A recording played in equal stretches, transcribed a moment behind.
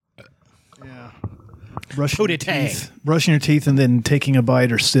Yeah. Brushing your teeth and then taking a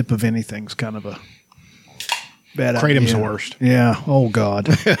bite or sip of anything's kind of a bad idea. Kratom's the worst. Yeah. Oh, God.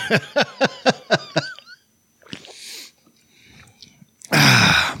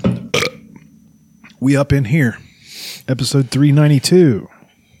 We up in here. Episode 392.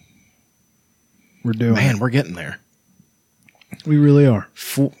 We're doing Man, we're getting there. We really are.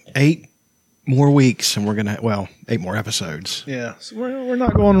 8 more weeks, and we're going to, 8 more episodes. Yeah. So we're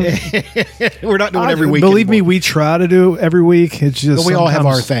not going. We're not doing every week. Believe me, anymore. we try to do every week. It's just But we all have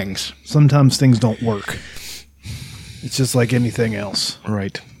our things. Sometimes things don't work. It's just like anything else.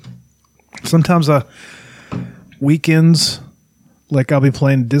 Right. Sometimes weekends, like I'll be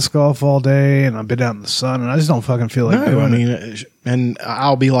playing disc golf all day and I've been out in the sun and I just don't fucking feel like doing it. And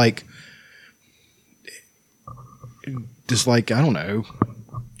I'll be like, just like, I don't know,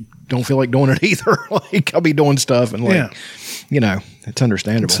 don't feel like doing it either. Like I'll be doing stuff and like, it's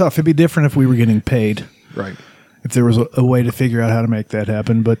understandable. It's tough. It'd be different if we were getting paid. Right. If there was a way to figure out how to make that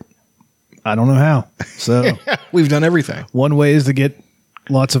happen, but I don't know how. So we've done everything. One way is to get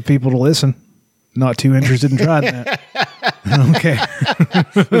lots of people to listen. Not too interested in trying that. Okay.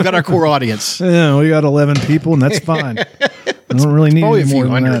 We've got our core audience. Yeah, we got 11 people, and that's fine. I don't really need any more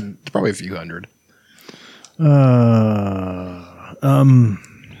than that. It's probably a few hundred.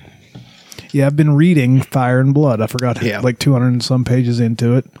 Yeah, I've been reading Fire and Blood. I forgot, like 200 and some pages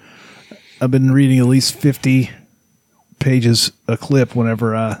into it. I've been reading at least 50 pages a clip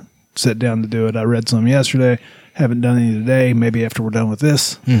whenever I sit down to do it. I read some yesterday. Haven't done any today. Maybe after we're done with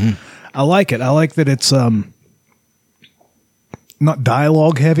this. Mm-hmm. I like it. I like that it's not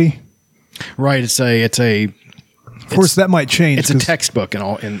dialogue heavy. Right. It's a. Of course, that might change. It's a textbook in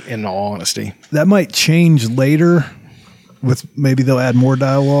all honesty. That might change later. With maybe they'll add more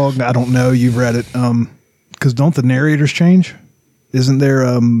dialogue. I don't know. You've read it. Because don't the narrators change? Isn't there?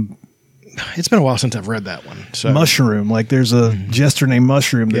 It's been a while since I've read that one. So Mushroom. Like there's a jester named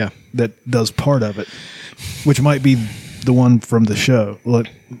Mushroom that does part of it, which might be the one from the show. Look,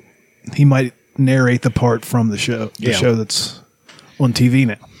 he might narrate the part from the show. The show that's on TV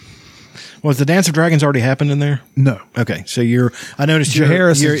now. Was the Dance of Dragons already happened in there? No. Okay, so I noticed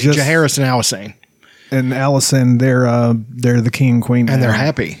Jaehaerys Jaehaerys and Alysanne. And Alysanne, they're the king and queen, and now. they're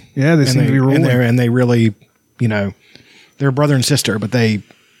happy. Yeah, they seem to be ruling, and they really, they're brother and sister, but to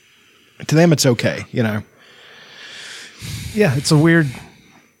them it's okay, Yeah, it's a weird.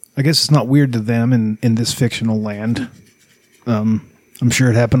 I guess it's not weird to them in this fictional land. I'm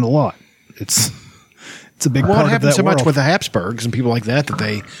sure it happened a lot. It's a big part of that. Well, it happened so world. much with the Habsburgs and people like that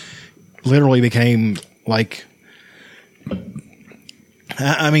they literally became like.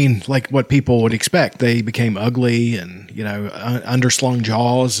 I mean, like what people would expect. They became ugly and, underslung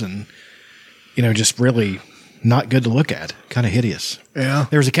jaws and, just really not good to look at. Kind of hideous. Yeah.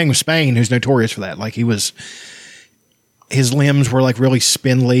 There was a king of Spain who's notorious for that. Like his limbs were like really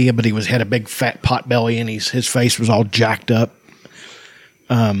spindly, but he had a big fat pot belly and his face was all jacked up.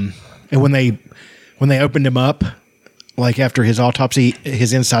 And when they opened him up, like after his autopsy,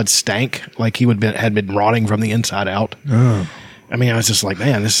 his inside stank, like he had been rotting from the inside out. Oh. I mean, I was just like,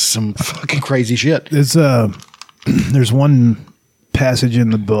 man, this is some fucking crazy shit. There's one passage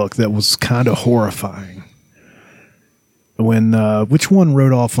in the book that was kind of horrifying. When which one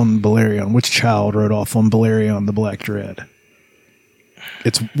rode off on Balerion? Which child rode off on Balerion the Black Dread?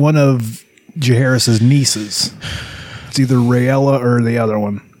 It's one of Jaehaerys' nieces. It's either Rhaella or the other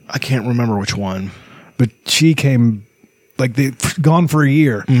one. I can't remember which one. But she came, like, they'd gone for a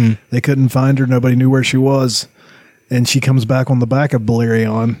year. Mm-hmm. They couldn't find her. Nobody knew where she was. And she comes back on the back of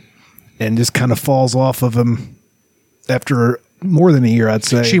Balerion and just kind of falls off of him after more than a year, I'd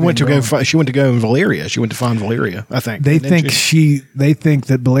say. She went to go in Valyria. She went to find Valyria, I think. They think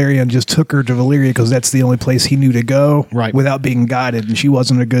that Balerion just took her to Valyria because that's the only place he knew to go, right, without being guided. And she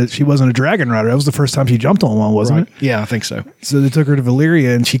wasn't a dragon rider. That was the first time she jumped on one, wasn't it? Yeah, I think so. So they took her to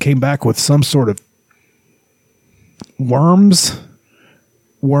Valyria, and she came back with some sort of worms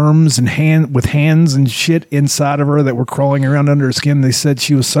and with hands and shit inside of her that were crawling around under her skin. They said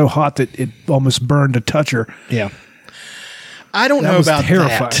she was so hot that it almost burned to touch her. Yeah. I don't know about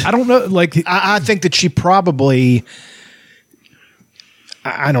terrifying. that. I don't know. Like, I think that she probably,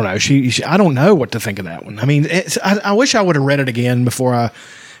 I don't know. I don't know what to think of that one. I mean, I wish I would have read it again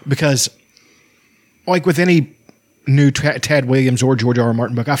because like with any new Tad Williams or George R.R.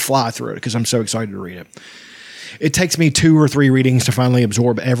 Martin book, I fly through it because I'm so excited to read it. It takes me 2 or 3 readings to finally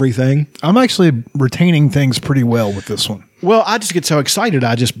absorb everything. I'm actually retaining things pretty well with this one. Well, I just get so excited,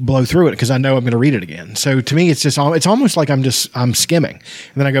 I just blow through it because I know I'm going to read it again. So to me, it's almost like I'm skimming.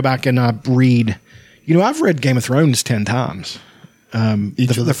 And then I go back and I read. I've read Game of Thrones 10 times.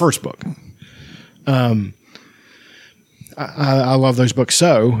 The first book. I love those books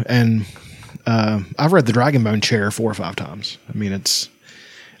so, and I've read the Dragonbone Chair 4 or 5 times. I mean,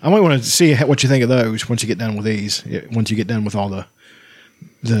 I might want to see what you think of those once you get done with these. Once you get done with all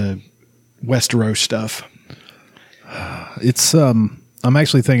the Westeros stuff. It's I'm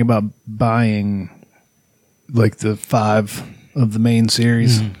actually thinking about buying like the 5 of the main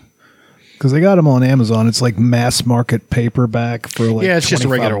series. Because they got them on Amazon. It's like mass market paperback for like it's just a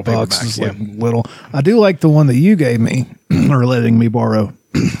regular $25. paperback. It's like little. I do like the one that you gave me or letting me borrow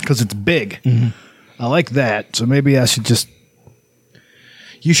because it's big. I like that. So maybe I should just.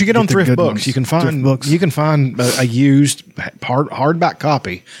 You should get on the Thrift good Books. ones. You can find Thrift Books. you can find a used hardback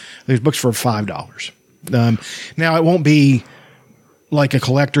copy. There's books for $5. Now it won't be like a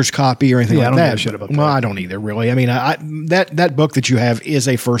collector's copy or anything Yeah, I like don't that. give a shit about Well, that. I don't either, really. I mean, that book that you have is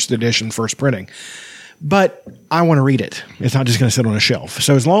a first edition, first printing, but I want to read it. It's not just going to sit on a shelf.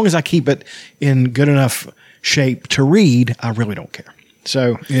 So as long as I keep it in good enough shape to read, I really don't care.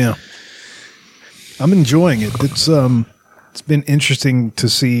 So Yeah, I'm enjoying it. It's been interesting to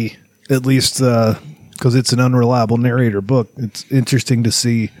see, at least because it's an unreliable narrator book. It's interesting to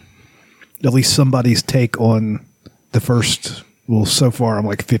see at least somebody's take on the first. Well, so far I'm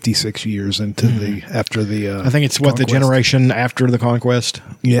like 56 years into after the. I think it's what the conquest. generation after the conquest.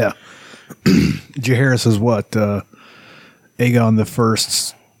 Yeah, Jaehaerys is what Aegon the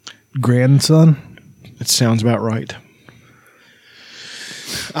First's grandson. It sounds about right.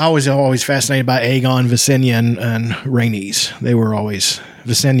 I was always fascinated by Aegon, Visenya, and Rhaenys. They were always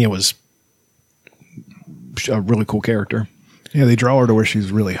Visenya was a really cool character. Yeah, they draw her to where she's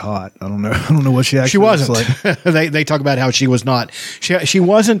really hot. I don't know what she actually. She wasn't. looks like. they talk about how she was not. She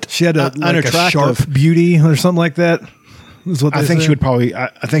wasn't. She had like unattractive. a sharp beauty or something like that. Is what I they think said. she would probably. I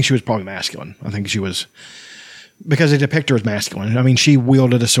think she was probably masculine. I think she was because they depict her as masculine. I mean, she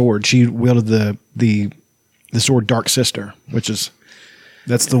wielded a sword. She wielded the sword Dark Sister, which is.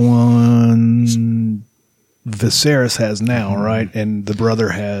 That's the one Viserys has now, right? And the brother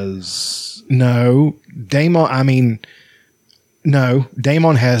has No, Daemon.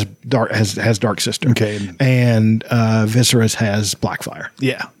 Daemon has Dark Sister. Okay. And Viserys has Blackfire.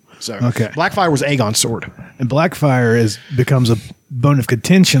 yeah. So Okay. Blackfire was Aegon's sword. And Blackfire becomes a bone of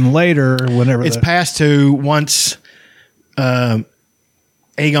contention later. Whenever It's passed to once Aegon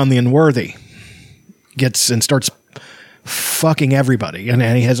the Unworthy gets and starts fucking everybody, and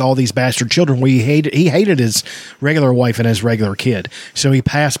he has all these bastard children. He hated his regular wife and his regular kid, so he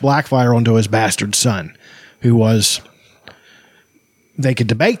passed Blackfire onto his bastard son, who was. They could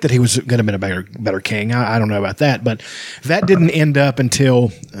debate that he was going to have been a better king. I don't know about that, but that didn't end up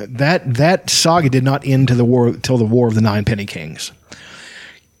until that saga did not end till the War of the Nine Penny Kings.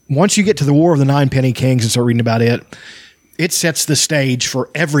 Once you get to the War of the Nine Penny Kings and start reading about it, it sets the stage for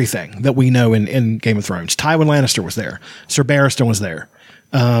everything that we know in Game of Thrones. Tywin Lannister was there. Ser Barristan was there.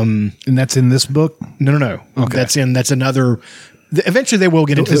 and that's in this book. No. Okay. That's another. Eventually, they will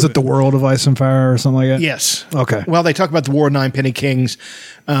get into. Is it the World of Ice and Fire or something like that? Yes. Okay. Well, they talk about the War of Nine Penny Kings.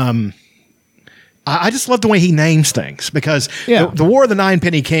 I just love the way he names things because the War of the Nine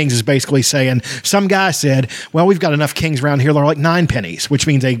Penny Kings is basically saying some guy said, "Well, we've got enough kings around here that are like 9 pennies," which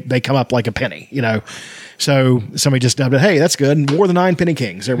means they come up like a penny, you know. So somebody just dubbed it. Hey, that's good. War of the Nine Penny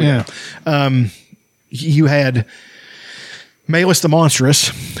Kings. There we go. You had Malus the Monstrous,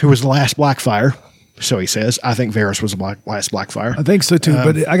 who was the last Blackfire. So he says. I think Varys was the last Blackfire. I think so too.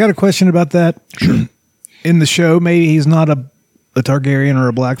 But I got a question about that. Sure. In the show, maybe he's not a Targaryen or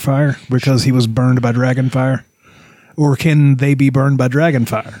a Blackfire because he was burned by Dragonfire, or can they be burned by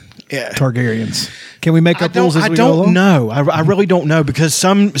Dragonfire? Yeah. Targaryens. Can we make up rules as we go don't along? know. I really don't know because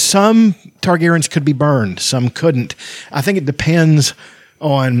some Targaryens could be burned, some couldn't. I think it depends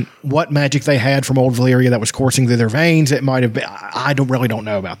on what magic they had from old Valyria that was coursing through their veins. It might have been. I don't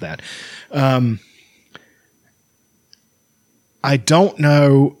know about that. I don't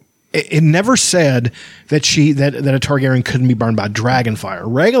know. It never said that that a Targaryen couldn't be burned by dragonfire.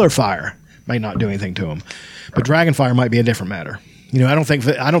 Regular fire may not do anything to him, but dragonfire might be a different matter. You know, I don't think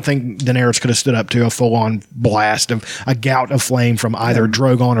Daenerys could have stood up to a full on blast of a gout of flame from either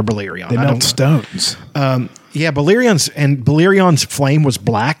Drogon or Balerion. They melt stones. Balerion's flame was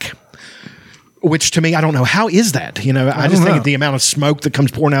black. Which to me, I don't know. How is that? You know, I just think of the amount of smoke that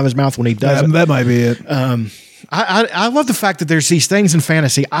comes pouring out of his mouth when he does it. That might be it. I love the fact that there's these things in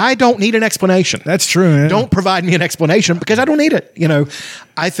fantasy. I don't need an explanation. That's true. Yeah. Don't provide me an explanation because I don't need it. You know,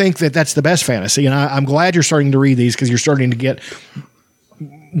 I think that's the best fantasy. And I'm glad you're starting to read these because you're starting to get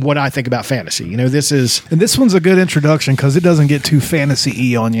what I think about fantasy. You know, and this one's a good introduction because it doesn't get too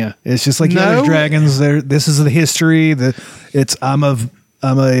fantasy-y on you. It's just like, there's dragons there. This is the history. I'm of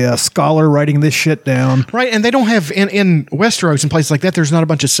I'm a scholar writing this shit down. Right, and they don't have in Westeros and places like that. There's not a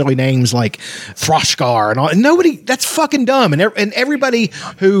bunch of silly names like Throshgar and all. And nobody, that's fucking dumb. And everybody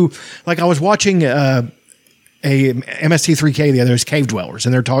who, like, I was watching a MST3K the other is Cave Dwellers,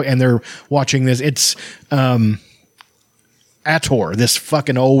 and they're watching this. It's Ator, this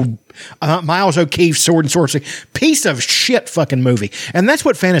fucking old Miles O'Keefe sword and sorcery piece of shit fucking movie, and that's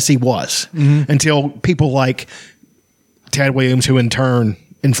what fantasy was until people like Tad Williams, who in turn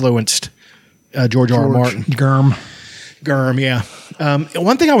influenced George R. R. Martin. Gurm, yeah.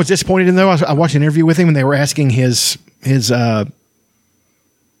 One thing I was disappointed in, though, I watched an interview with him, and they were asking his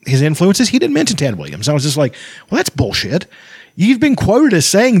influences. He didn't mention Tad Williams. I was just like, well, that's bullshit. You've been quoted as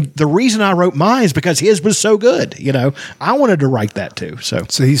saying the reason I wrote mine is because his was so good. You know, I wanted to write that too. So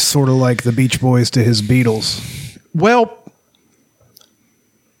he's sort of like the Beach Boys to his Beatles. Well,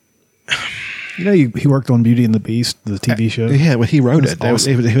 you know, he worked on Beauty and the Beast, the TV show. Yeah, well, he wrote it.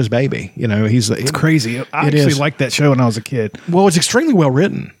 Awesome. It was his baby. You know, it's crazy. I actually liked that show when I was a kid. Well, it's extremely well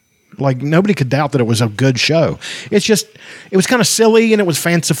written. Like, nobody could doubt that it was a good show. It's just, it was kind of silly and it was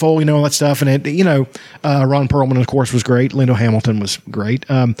fanciful, you know, all that stuff. And it, you know, Ron Perlman, of course, was great. Linda Hamilton was great.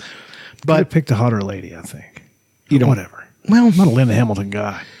 But I picked a hotter lady, I think. Whatever. Well, I'm not a Linda Hamilton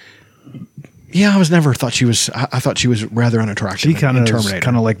guy. Yeah, I thought she was rather unattractive. She kind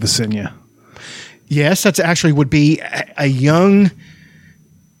of like Visenya. Yes, that's actually would be a young,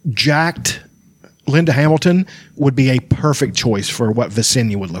 jacked Linda Hamilton would be a perfect choice for what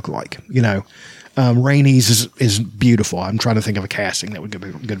Visenya would look like. You know, Rhaenys is beautiful. I'm trying to think of a casting that would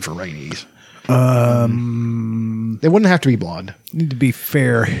be good for Rhaenys. They wouldn't have to be blonde. Need to be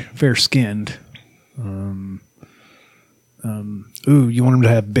fair skinned. Ooh, you want him to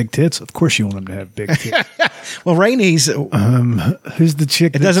have big tits? Of course you want him to have big tits. Well, Rhaenys. Who's the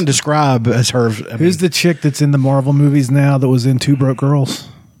chick? It doesn't describe as her. Who's the chick that's in the Marvel movies now that was in Two Broke Girls?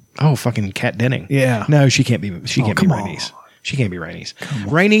 Oh, fucking Kat Denning. Yeah. No, she can't be. She can't be Rhaenys. She can't be Rhaenys.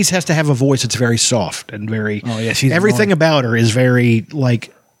 Rhaenys has to have a voice that's very soft and very. Oh yeah, she's everything about her is very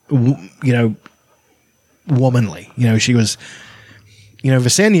like, you know, womanly. You know, she was. You know,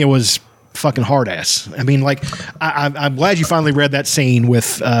 Visenya was fucking hard ass. I mean, like, I'm glad you finally read that scene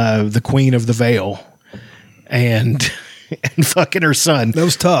with the Queen of the Vale and fucking her son. That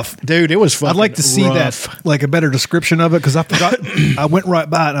was tough, dude. It was fucking. I'd like to see rough. that, like a better description of it, because I forgot. I went right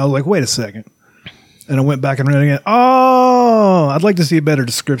by it and I was like, wait a second, and I went back and read it again. Oh, I'd like to see a better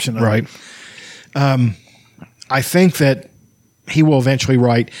description of it. Right. I think that he will eventually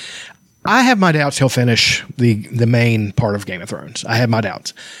write. I have my doubts he'll finish the main part of Game of Thrones. I have my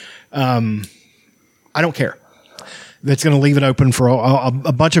doubts. I don't care. That's going to leave it open for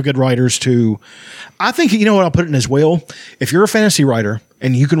a bunch of good writers to. I think, you know what, I'll put it in his will. If you're a fantasy writer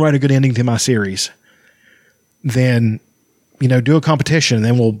and you can write a good ending to my series, then, you know, do a competition and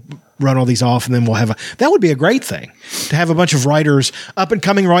then we'll run all these off and then we'll have that would be a great thing to have a bunch of writers, up and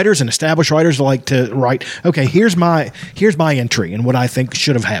coming writers and established writers like to write, okay, here's my entry and what I think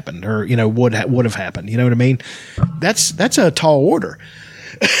should have happened or, you know, would have happened. You know what I mean? That's a tall order.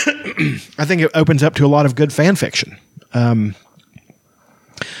 I think it opens up to a lot of good fan fiction.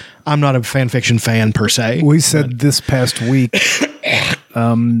 I'm not a fan fiction fan per se. We said this past week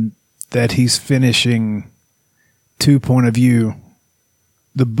that he's finishing Two Point of View,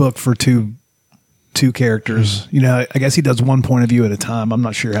 the book for two characters. You know, I guess he does one point of view at a time. I'm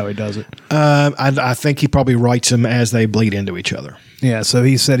not sure how he does it. I think he probably writes them as they bleed into each other. Yeah, so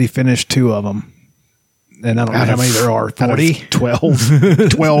he said he finished 2 of them. And I don't know how many there are. 40?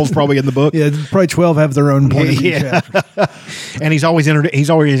 12. 12 probably in the book. Yeah, probably 12 have their own point of view. Yeah. And he's always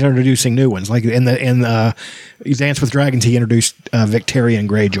introducing new ones. Like in Dance with Dragons, he introduced Victarion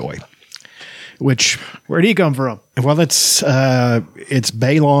Greyjoy. Which, where'd he come from? Well, it's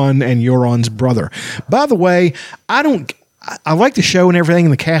Balon and Euron's brother. By the way, I like the show and everything,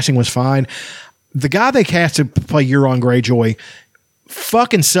 and the casting was fine. The guy they cast to play Euron Greyjoy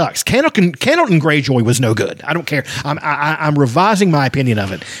fucking sucks. Cannington Greyjoy was no good. I don't care. I'm revising my opinion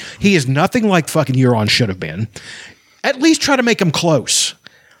of it. He is nothing like fucking Euron should have been. At least try to make him close.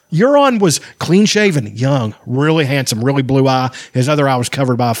 Euron was clean shaven, young, really handsome, really blue eye. His other eye was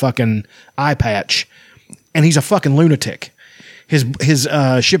covered by a fucking eye patch, and he's a fucking lunatic. His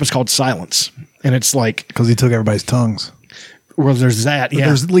ship is called Silence, and it's like because he took everybody's tongues. Well, there's that. Yeah,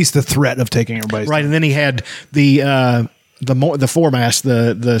 there's at least the threat of taking everybody's right, tongues. And then he had the foremast.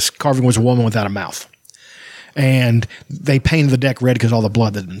 The carving was a woman without a mouth, and they painted the deck red because all the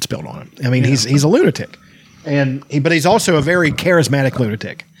blood that had been spilled on him. I mean, he's a lunatic, but he's also a very charismatic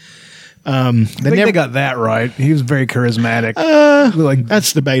lunatic. I think they got that right. He was very charismatic. Like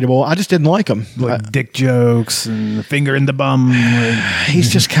That's debatable. I just didn't like him. dick jokes and the finger in the bum.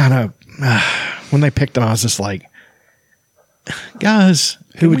 He's just kind of when they picked him, I was just like, guys,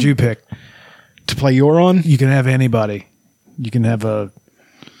 Who would you pick? to play Euron? You can have anybody. You can have a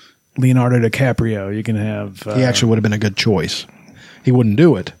Leonardo DiCaprio. You can have. He actually would have been a good choice. He wouldn't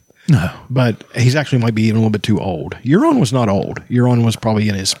do it, No. but he's actually might be even a little bit too old. Euron was not old. Euron was probably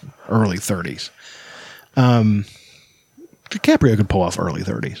in his early 30s. DiCaprio could pull off early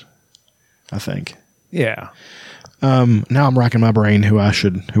 30s, I think. Yeah. Now I'm racking my brain who I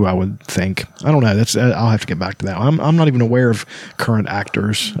would think. I don't know. That's I'll have to get back to that. I'm not even aware of current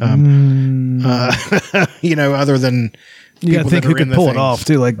actors. Other than You got to people think that who are in could the pull it things. off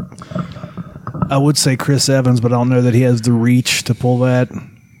too. Like, I would say Chris Evans, but I don't know that he has the reach to pull that.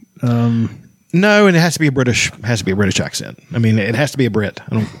 No, and it has to be a British accent. I mean, it has to be a Brit.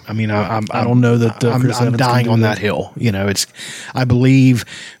 I don't know that Chris I'm Evans dying can do on that. that hill. I believe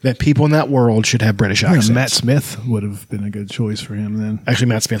that people in that world should have British accents. Matt Smith would have been a good choice for him then. Actually,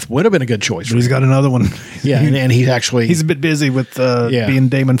 Matt Smith would have been a good choice. But he's got another one. Yeah, and he's actually He's a bit busy with Yeah. being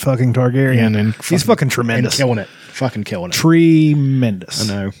Damon fucking Targaryen. and he's fucking tremendous. and killing it, fucking killing it. Tremendous.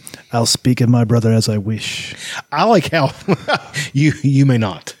 I know. I'll speak of my brother as I wish. I like how you may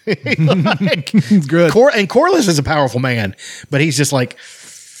not. Good. And Corlys is a powerful man, but he's just like,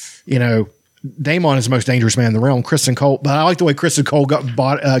 Daemon is the most dangerous man in the realm. Kristen Cole, but I like the way Kristen Cole got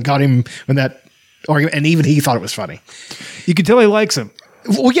him in that argument, and even he thought it was funny. You can tell he likes him.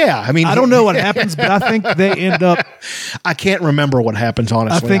 Well, yeah, I mean, I don't know what happens, but I think they end up. I can't remember what happens.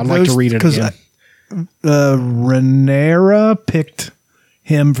 Honestly, I'd like to read it again. Rhaenyra picked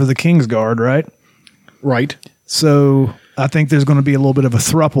him for the Kingsguard, right? Right. So I think there's going to be a little bit of a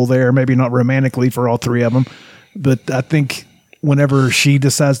throuple there, maybe not romantically for all three of them, but I think whenever she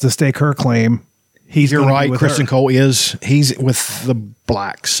decides to stake her claim, he's You're gonna be right. with Kristen her. Cole he's with the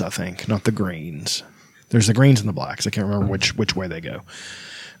blacks, I think, not the greens. There's the greens and the blacks. I can't remember which way they go.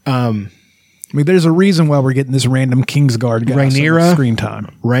 I mean, there's a reason why we're getting this random Kingsguard guy so Rhaenyra? much screen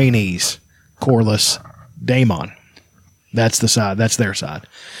time. Rhaenys, Corlys, Daemon. That's the side. That's their side.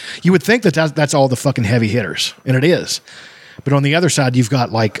 You would think that's all the fucking heavy hitters, and it is. But on the other side, you've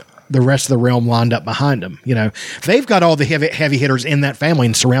got like the rest of the realm lined up behind them. They've got all the heavy hitters in that family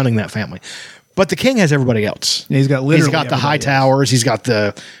and surrounding that family. But the king has everybody else. He's got the everybody high else. towers. He's got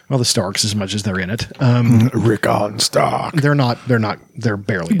the Starks as much as they're in it. Rickon Stark. They're not. They're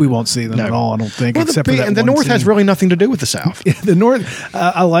barely. We won't see them No. at all, I don't think, Well, except for that and the one North has scene. really nothing to do with the South. The North,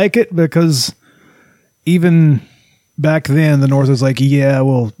 I like it because even back then, the North was like, yeah,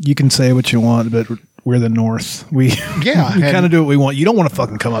 well, you can say what you want, but we're the North. We Yeah, we and- kind of do what we want. You don't want to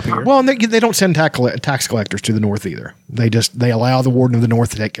fucking come up here. Well, and they don't send tax collectors to the North either. They allow the Warden of the North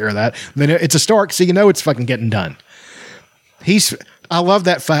to take care of that. Then it's a Stark, so it's fucking getting done. I love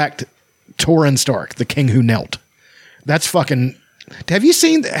that fact. Torrhen Stark, the king who knelt. That's fucking. Have you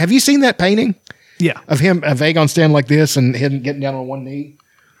seen that painting yeah, of Aegon standing like this and him getting down on one knee?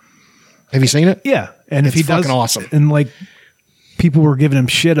 Have you seen it? yeah. And if It's he does, fucking awesome. and like people were giving him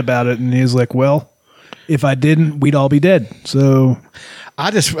shit about it, and he was like, well, if I didn't, we'd all be dead. So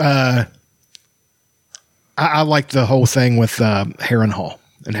I just I like the whole thing with Harrenhal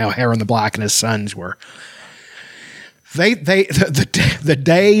and how Harren the Black and his sons were. The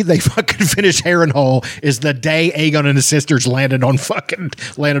day they fucking finished Harrenhal is the day Aegon and his sisters landed on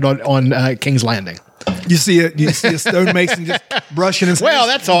King's Landing. you see a stonemason just brushing his. Well,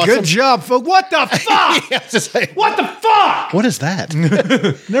 hands. that's awesome. Good job, folks. What the fuck? Yeah, just like, What the fuck? what is that?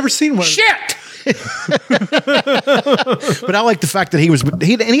 Never seen one. Shit. But I like the fact that he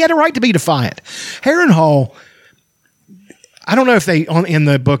had a right to be defiant. Harrenhal. I don't know if in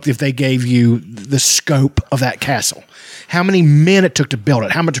the book if they gave you the scope of that castle, how many men it took to build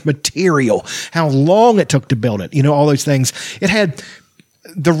it, how much material, how long it took to build it. All those things. It had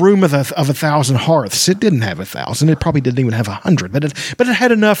the room of 1,000 hearths. It didn't have 1,000. It probably didn't even have 100. But it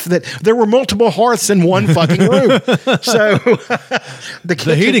had enough that there were multiple hearths in one fucking room. So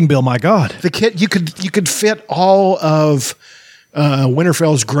The heating bill, my God. the kit you could fit all of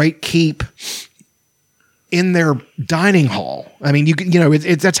Winterfell's great keep in their dining hall. I mean,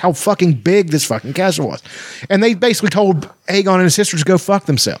 that's how fucking big this fucking castle was. And they basically told Aegon and his sisters to go fuck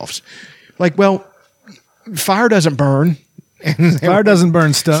themselves. Like, well, fire doesn't burn. Fire doesn't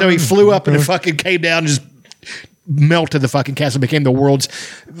burn stuff. So he flew up and it fucking came down and just melted the fucking castle, became the world's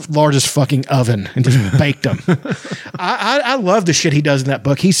largest fucking oven and just baked them. I love the shit he does in that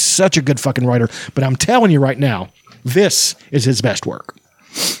book. He's such a good fucking writer. But I'm telling you right now, this is his best work.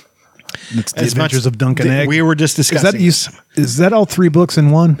 It's the Adventures of Dunk and Egg. We were just discussing. Is that all 3 books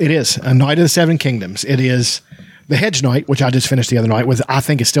in one? It is A Knight of the Seven Kingdoms. It is The Hedge Knight, which I just finished the other night. I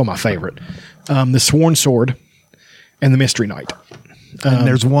think is still my favorite. The Sworn Sword, and the Mystery Knight. And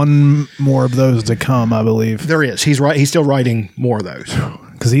there's one more of those to come, I believe. There is. He's still writing more of those.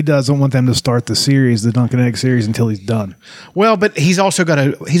 Because he doesn't want them to start the series, the Dunk and Egg series, until he's done. Well, but he's also got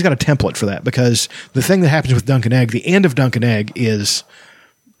a template for that, because the thing that happens with Dunk and Egg, the end of Dunk and Egg is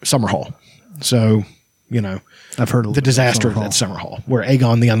Summerhall. So, I've heard of the disaster at Summerhall, where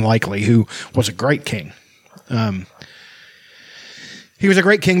Aegon the Unlikely, who was a great king, he was a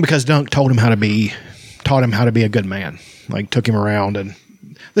great king because Dunk taught him how to be a good man. Like, took him around, and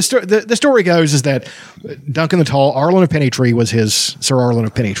the story goes is that Duncan the Tall, Arlen of Pennytree was Sir Arlen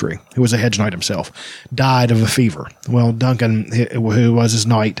of Pennytree, who was a hedge knight himself, died of a fever. Well, Duncan, who was his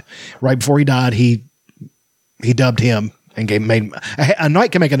knight, right before he died, he dubbed him and made a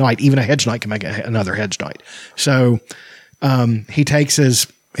knight can make a knight, even a hedge knight can make another hedge knight. So he takes his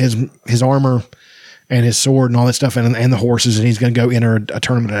armor and his sword and all that stuff and the horses, and he's going to go enter a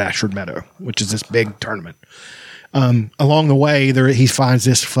tournament at Ashford Meadow, which is this big tournament. Along the way, he finds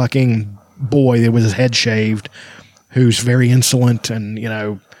this fucking boy that was his head shaved, who's very insolent, and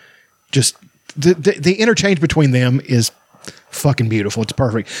just the interchange between them is fucking beautiful. It's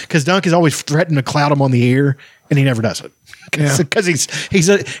perfect because Dunk is always threatening to clout him on the ear, and he never does it because he's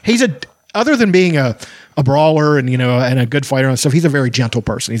a other than being a brawler and and a good fighter and stuff. He's a very gentle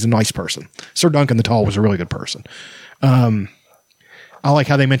person. He's a nice person. Sir Duncan the Tall was a really good person. I like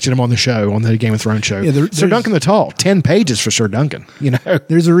how they mentioned him on the show, on the Game of Thrones show. Yeah, Sir Duncan the Tall, 10 pages for Sir Duncan.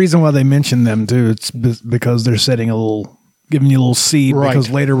 There's a reason why they mention them too. It's because they're giving you a little seed. Right.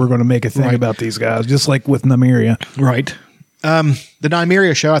 Because later we're going to make a thing about these guys, just like with Nymeria. Right. The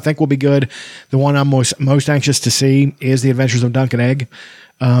Nymeria show I think will be good. The one I'm most anxious to see is The Adventures of Dunk and Egg.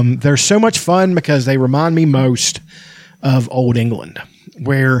 They're so much fun because they remind me most of Old England,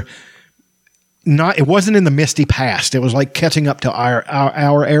 where it wasn't in the misty past. It was like catching up to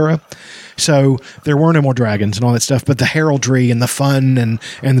our era. So there were no more dragons and all that stuff, but the heraldry and the fun and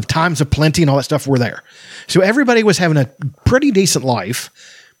the times of plenty and all that stuff were there. So everybody was having a pretty decent life,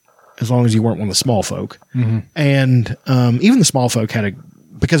 as long as you weren't one of the small folk. Mm-hmm. And even the small folk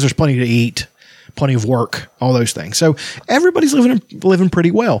because there's plenty to eat, plenty of work, all those things. So everybody's living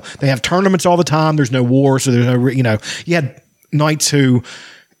pretty well. They have tournaments all the time. There's no war. So there's no, you had knights who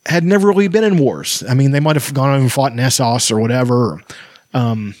had never really been in wars. I mean, they might have gone over and fought in Essos or whatever,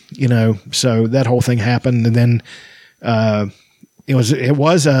 so that whole thing happened. And then, it was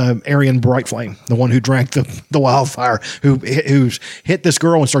Aerion Brightflame, the one who drank the wildfire, who's hit this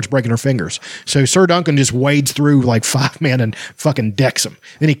girl and starts breaking her fingers. So Sir Duncan just wades through like 5 men and fucking decks him.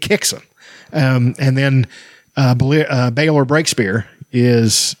 Then he kicks him. And then, Baelor Breakspear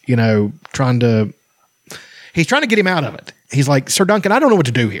is, trying to get him out of it. He's like, Sir Duncan, I don't know what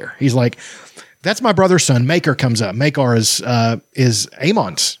to do here. He's like, that's my brother's son. Maker comes up. Maker is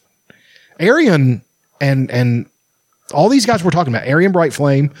Aemon's. Aerion and all these guys we're talking about, Aerion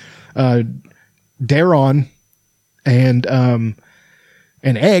Brightflame, Daeron, and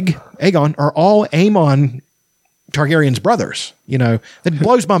Aegon are all Aemon Targaryen's brothers. That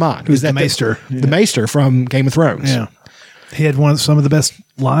blows my mind. Who's the Maester? The Maester from Game of Thrones. Yeah. He had some of the best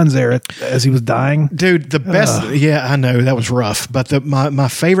lines there as he was dying. Dude, the best. Yeah, I know that was rough. But my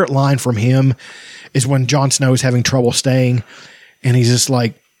favorite line from him is when Jon Snow is having trouble staying, and he's just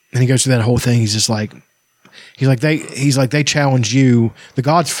like, and he goes through that whole thing. He's like, they challenged you. The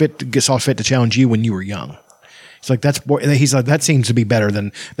gods saw fit to challenge you when you were young. He's like, that seems to be better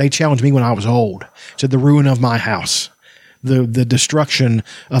than they challenged me when I was old. So the ruin of my house. The destruction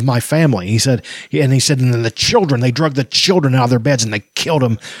of my family. He said, and then the children, they drug the children out of their beds and they killed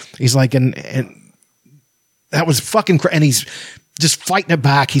them. He's like, and that was fucking and he's just fighting it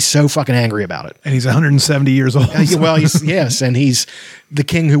back. He's so fucking angry about it. And he's 170 years old. Well, yes. And he's the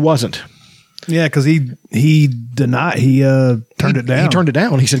king who wasn't. Yeah. Cause he turned it down. He turned it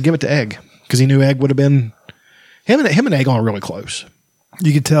down. He said, give it to Egg. Cause he knew Egg would have been him and Aegon are really close.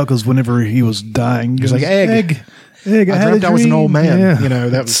 You could tell. Cause whenever he was dying, he was like, Egg. I dreamt I was an old man. Yeah.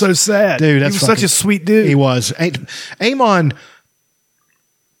 That was so sad. Dude, he was such a sweet dude. He was. Aemon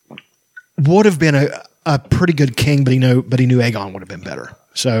would have been a pretty good king, but he knew Aegon would have been better.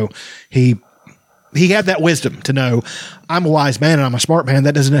 So he had that wisdom to know, I'm a wise man and I'm a smart man.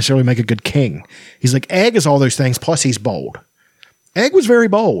 That doesn't necessarily make a good king. He's like, Egg is all those things, plus he's bold. Egg was very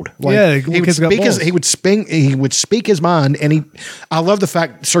bold. Like, he would speak his mind, and I love the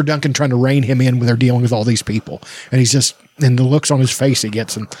fact Sir Duncan trying to rein him in when they're dealing with all these people, and he's just, and the looks on his face he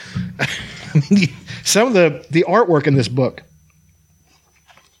gets, and some of the artwork in this book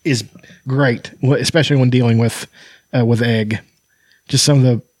is great, especially when dealing with Egg. Just some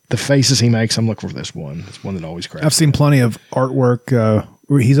of the faces he makes. I'm looking for this one. It's one that always cracks. I've seen plenty of artwork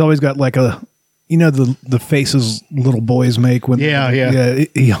where he's always got like the faces little boys make when he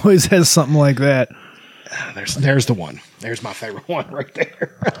always has something like that. There's the one. There's my favorite one right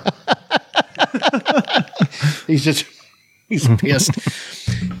there. He's pissed.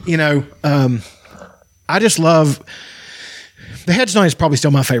 I just love the Hedge Knight is probably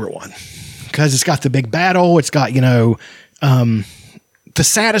still my favorite one because it's got the big battle. It's got the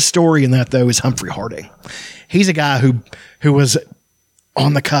saddest story in that though is Humphrey Harding. He's a guy who was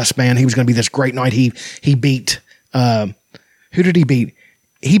on the cusp, man. He was going to be this great knight. He beat who did he beat?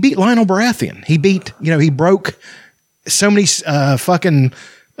 He beat Lionel Baratheon. He beat he broke so many fucking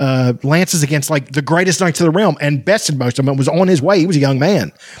lances against like the greatest knights of the realm and bested most of them. Was on his way. He was a young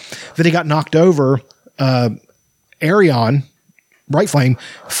man. Then he got knocked over. Aerion, Bright Flame,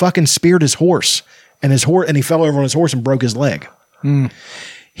 fucking speared his horse, and he fell over on his horse and broke his leg.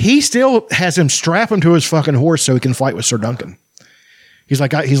 He still has him strap him to his fucking horse so he can fight with Sir Duncan. He's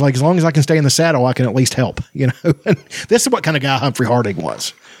like, as long as I can stay in the saddle, I can at least help. And this is what kind of guy Humphrey Harding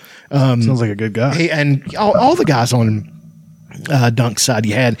was. Sounds like a good guy. And all the guys on Dunk's side,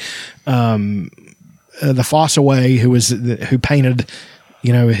 you had the Fossaway who painted,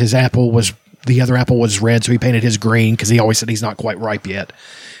 his apple was. The other apple was red, so he painted his green because he always said he's not quite ripe yet.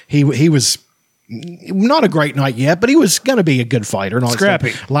 He was not a great knight yet, but he was going to be a good fighter. And all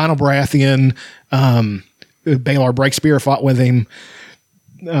Scrappy. Lionel Baratheon, Baelor Breakspear fought with him.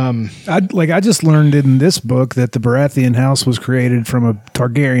 I just learned in this book that the Baratheon house was created from a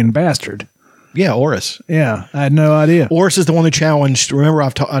Targaryen bastard. Yeah, Orys. Yeah, I had no idea. Orys is the one who challenged. Remember,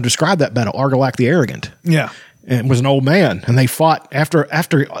 I described that battle, Argilac the Arrogant. Yeah. And was an old man, and they fought after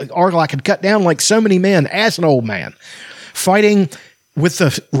Argilac had cut down like so many men as an old man, fighting with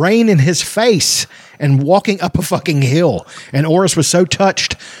the rain in his face and walking up a fucking hill. And Orys was so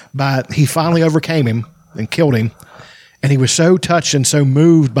touched he finally overcame him and killed him. And he was so touched and so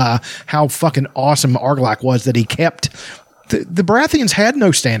moved by how fucking awesome Argilac was that he kept. The Baratheons had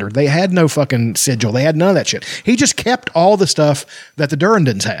no standard. They had no fucking sigil. They had none of that shit. He just kept all the stuff that the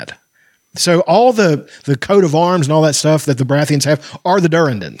Durrandons had. So all the coat of arms and all that stuff that the Baratheons have are the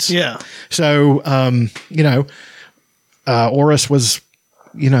Durrandons. Yeah. So, Orys was,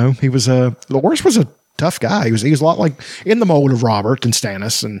 Orys was a tough guy. He was a lot like in the mold of Robert and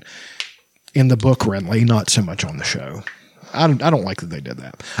Stannis, and in the book Renly, not so much on the show. I don't like that they did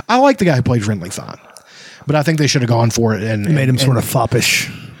that. I like the guy who played Renly fine, but I think they should have gone for it and made him sort of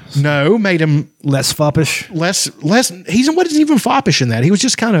foppish. No, made him less foppish. Less. He wasn't even foppish in that. He was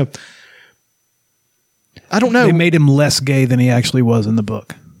just kind of. I don't know. They made him less gay than he actually was in the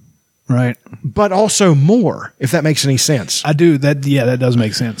book, right? But also more, if that makes any sense. I do. That does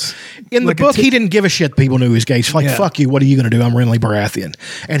make sense. In the book, he didn't give a shit people knew he was gay. He's like, fuck you, what are you going to do? I'm Renly Baratheon.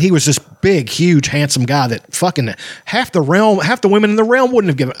 And he was this big, huge, handsome guy that fucking half the women in the realm wouldn't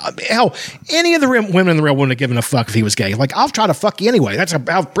have given, hell, any of the women in the realm wouldn't have given a fuck if he was gay. Like, I'll try to fuck you anyway. That's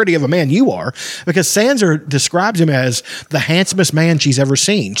how pretty of a man you are. Because Sansa describes him as the handsomest man she's ever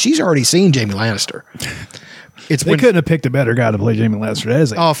seen. She's already seen Jaime Lannister. They couldn't have picked a better guy to play Jaime Lannister. That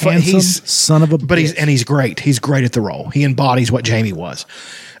is a handsome son of a bitch. He's great. He's great at the role. He embodies what Jaime was.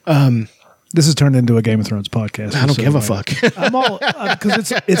 This has turned into a Game of Thrones podcast. I don't give a fuck. I'm all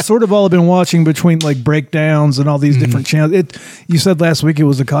because it's sort of all I've been watching between like breakdowns and all these different channels. You said last week it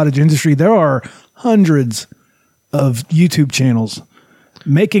was a cottage industry. There are hundreds of YouTube channels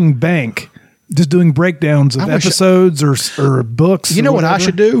making bank. Just doing breakdowns of episodes or books. You know what I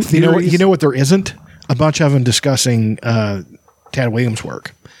should do? Theories. You know what there isn't? A bunch of them discussing Tad Williams'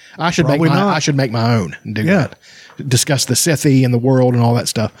 work. I should make my own and do that. Discuss the Scythe and the world and all that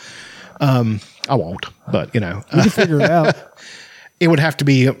stuff. I won't, but we can figure it out. It would have to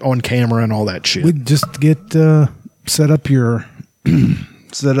be on camera and all that shit. We'd just get set up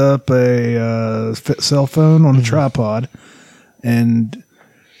a cell phone on a tripod and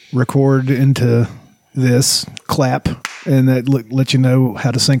record into this, clap, and that let you know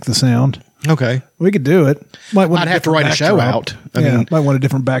how to sync the sound. Okay, we could do it. I'd have to write a show out. I mean, might want a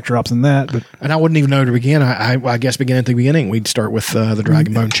different backdrop than that. But and I wouldn't even know to begin. I guess begin at the beginning. We'd start with the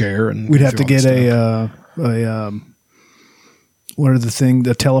Dragonbone chair, and we'd have to get a what are the thing?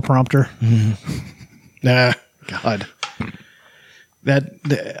 The teleprompter. Nah, God.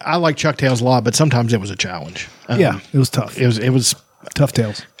 I like Chuck Tales a lot, but sometimes it was a challenge. It was tough. It was tough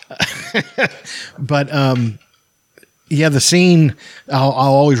tales. But the scene I'll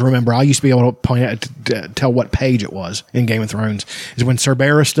always remember. I used to be able to point out to tell what page it was in Game of Thrones is when Sir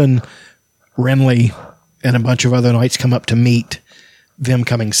Barristan, Renly, and a bunch of other knights come up to meet them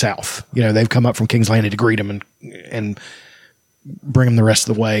coming south. You know, they've come up from King's Landing to greet him and bring him the rest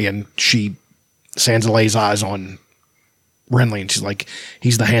of the way. And Sansa lays eyes on Renly, and she's like,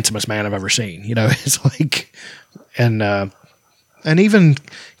 he's the handsomest man I've ever seen. You know, it's like, and even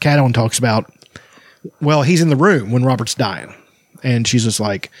Catelyn talks about, well, he's in the room when Robert's dying, and she's just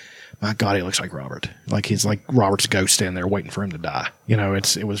like, my God, he looks like Robert. Like he's like Robert's ghost standing there waiting for him to die. You know,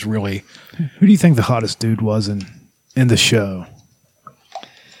 it was really. Who do you think the hottest dude was in the show?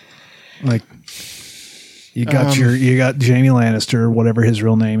 Like, you got Jaime Lannister, whatever his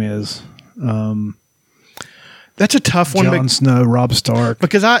real name is. That's a tough one. Jon Snow, Robb Stark.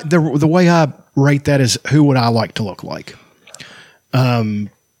 Because the way I rate that is, who would I like to look like? I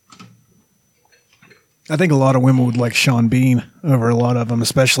think a lot of women would like Sean Bean over a lot of them,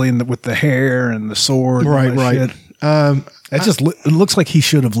 especially with the hair and the sword. Right. Shit. It looks like he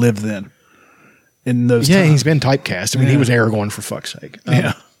should have lived then. In those times. He's been typecast. I mean, he was Aragorn, for fuck's sake.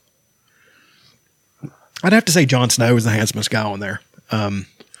 Yeah. I'd have to say Jon Snow is the handsomest guy on there. I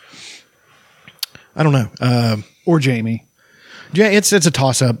don't know. Or Jaime. Yeah, it's a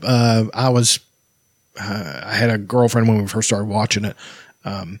toss up. I had a girlfriend when we first started watching it,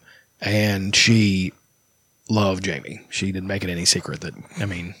 and she loved Jaime. She didn't make it any secret that, I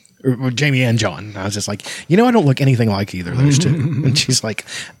mean, Jaime and Jon. I was just like, I don't look anything like either of those two. And she's like,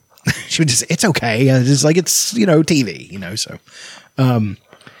 she would just, it's okay. It's just like, it's, TV, so.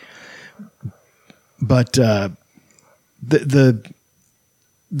 But the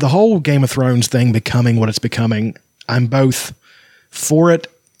whole Game of Thrones thing becoming what it's becoming, I'm both for it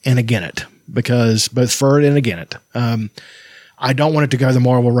and against it, because both for it and against it. I don't want it to go the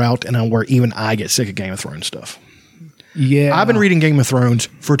Marvel route, and where even I get sick of Game of Thrones stuff. Yeah. I've been reading Game of Thrones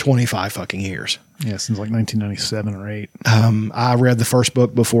for 25 fucking years. Yeah, since like 1997 or 8. I read the first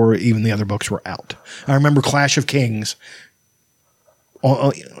book before even the other books were out. I remember Clash of Kings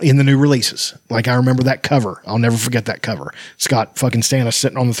in the new releases. Like, I remember that cover. I'll never forget that cover. Scott fucking Stannis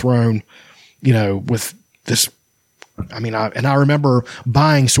sitting on the throne, with this. I mean, I remember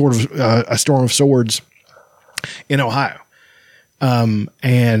buying sort of a Storm of Swords in Ohio,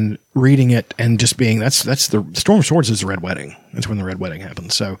 and reading it and just being, that's the Storm of Swords is the Red Wedding. That's when the Red Wedding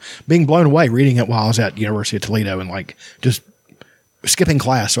happened. So being blown away reading it while I was at University of Toledo and like just skipping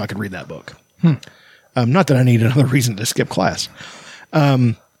class so I could read that book. Not that I need another reason to skip class.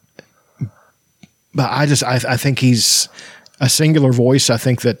 But I think he's a singular voice. I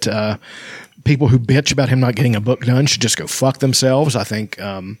think that people who bitch about him not getting a book done should just go fuck themselves. I think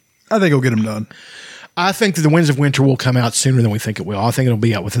he'll get him done. I think that The Winds of Winter will come out sooner than we think it will. I think it'll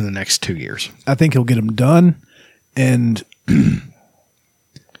be out within the next 2 years. I think he'll get him done, and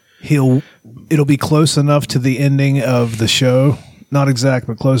it'll be close enough to the ending of the show. Not exact,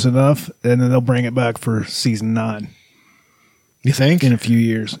 but close enough, and then they'll bring it back for season 9. You think? In a few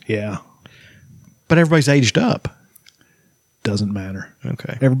years, yeah. But everybody's aged up. Doesn't matter.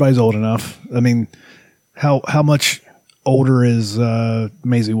 Okay. Everybody's old enough. I mean, how much older is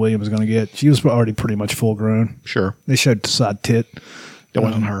Maisie Williams going to get? She was already pretty much full grown. Sure. They showed the side tit. That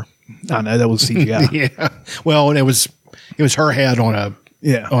wasn't her. I know, that was CGI. Yeah. Well, it was her head on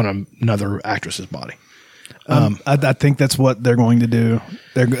another actress's body. I think that's what they're going to do.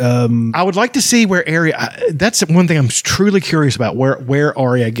 I would like to see where Arya. That's one thing I'm truly curious about. Where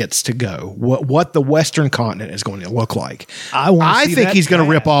Arya gets to go. What the Western continent is going to look like. I think he's going to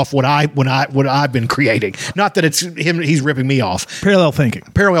rip off what I've been creating. Not that it's him. He's ripping me off. Parallel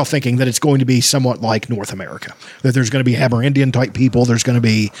thinking that it's going to be somewhat like North America. That there's going to be Amerindian type people. There's going to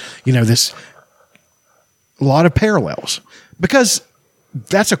be this a lot of parallels, because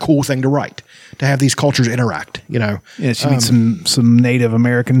that's a cool thing to write, to have these cultures interact, Yeah, she needs some Native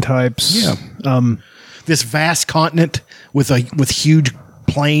American types. Yeah. This vast continent with huge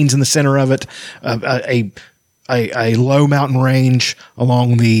plains in the center of it, a low mountain range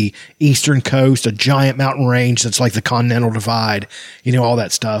along the eastern coast, a giant mountain range that's like the Continental Divide, all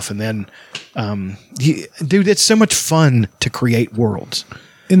that stuff. And then, dude, it's so much fun to create worlds.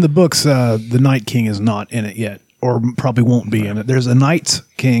 In the books, the Night King is not in it yet. Or probably won't be in it. There's a Night's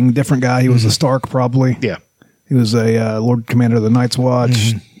King, different guy. He was a Stark, probably. Yeah. He was a Lord Commander of the Night's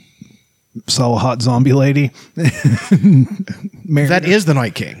Watch. Saw a hot zombie lady. That is the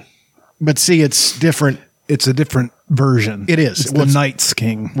Night King. But see, it's different. It's a different version. It is. It's the Night's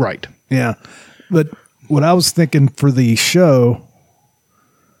King. Right. Yeah. But what I was thinking for the show,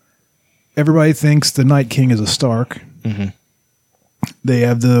 everybody thinks the Night King is a Stark. Mm-hmm. They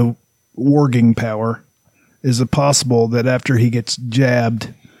have the warging power. Is it possible that after he gets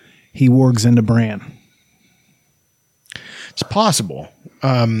jabbed, he wargs into Bran? It's possible.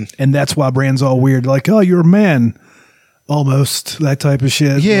 And that's why Bran's all weird. Like, oh, you're a man. almost that type of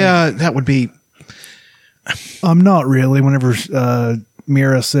shit. Yeah, that would be. I'm not really. Whenever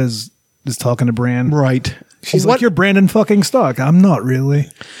Mira is talking to Bran, Right. she's like, "You're Brandon fucking Stark." I'm not really.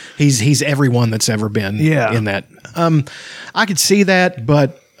 He's everyone that's ever been in that. I could see that,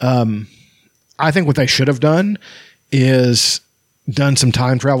 but I think what they should have done is done some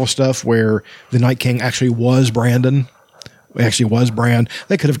time travel stuff where the Night King actually was Brandon, actually was Bran.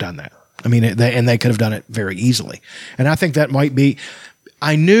 They could have done that. I mean, they could have done it very easily. And I think that might be,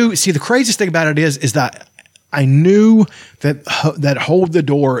 the craziest thing about it is that I knew that hold the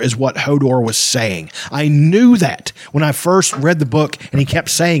door is what Hodor was saying. I knew that when I first read the book and he kept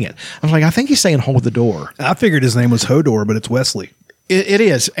saying it. I was like, I think he's saying hold the door. I figured his name was Hodor, but it's Wesley. It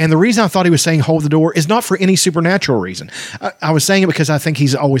is. And the reason I thought he was saying hold the door is not for any supernatural reason. I was saying it because I think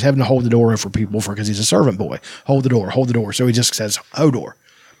he's always having to hold the door for people because he's a servant boy. Hold the door, hold the door. So he just says Hodor.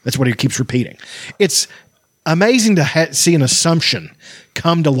 That's what he keeps repeating. It's amazing to see an assumption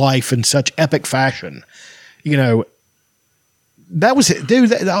come to life in such epic fashion. You know, that was it.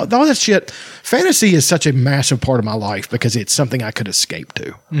 Dude, all that shit. Fantasy is such a massive part of my life because it's something I could escape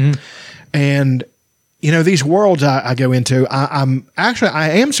to. Mm-hmm. And you know, these worlds I go into, I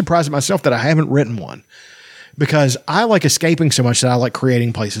am surprised at myself that I haven't written one because I like escaping so much that I like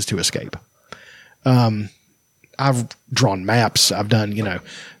creating places to escape. I've drawn maps. I've done, you know,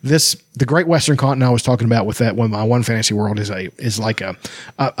 the Great Western Continent I was talking about with that one. My one fantasy world is like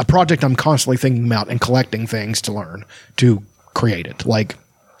a project I'm constantly thinking about and collecting things to learn to create it. Like,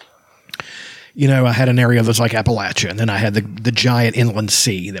 you know, I had an area that was like Appalachia, and then I had the giant inland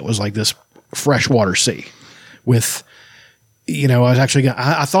sea that was like this freshwater sea with, you know, I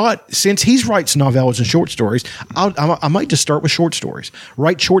thought since he writes novellas and short stories, I might just start with short stories,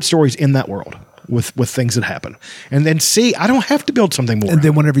 write short stories in that world with things that happen. And then I don't have to build something more. And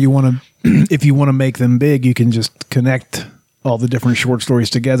then whenever you want to, if you want to make them big, you can just connect all the different short stories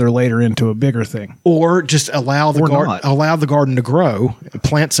together later into a bigger thing. Or just allow the garden to grow,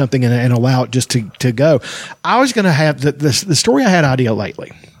 plant something and allow it just to go. I was going to have the story I had idea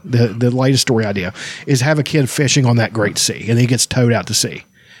lately. The latest story idea is have a kid fishing on that great sea and he gets towed out to sea.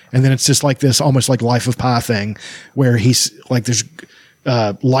 And then it's just like this almost like Life of Pi thing where he's like there's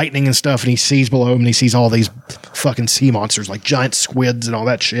lightning and stuff and he sees below him and he sees all these fucking sea monsters like giant squids and all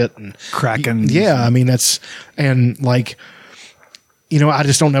that shit and Kraken. Yeah, I mean like, you know, I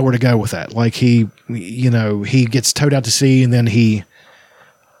just don't know where to go with that. Like he gets towed out to sea and then he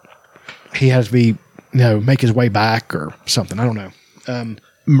has to be, you know, make his way back or something. I don't know.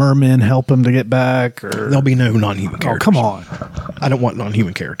 Mermen help him to get back, or there'll be no non-human characters. Oh, come on. I don't want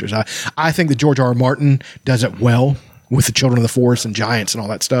non-human characters. I think that George R. R. Martin does it well with the Children of the Forest and giants and all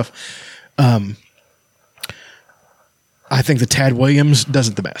that stuff. I think that Tad Williams does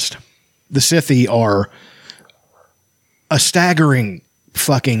it the best. The Scythe are a staggering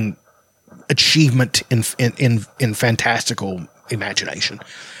fucking achievement in fantastical imagination.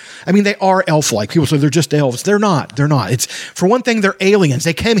 I mean, they are elf-like. People say they're just elves. They're not. It's, for one thing, they're aliens.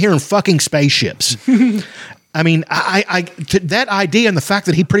 They came here in fucking spaceships. I mean, that idea and the fact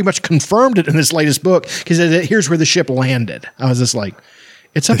that he pretty much confirmed it in this latest book, because here's where the ship landed. I was just like,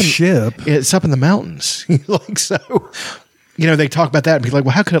 it's up in the mountains. Like, so, you know, they talk about that and be like,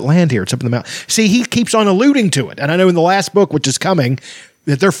 well, how could it land here? It's up in the mountain. See, he keeps on alluding to it. And I know in the last book, which is coming,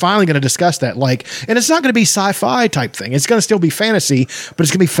 that they're finally going to discuss that. Like, and it's not going to be sci-fi type thing. It's going to still be fantasy, but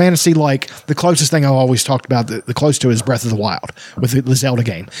it's going to be fantasy like the closest thing I've always talked about, the close to is Breath of the Wild with the Zelda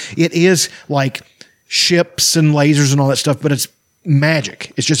game. It is like ships and lasers and all that stuff, but it's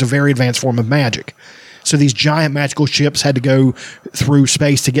magic. It's just a very advanced form of magic. So these giant magical ships had to go through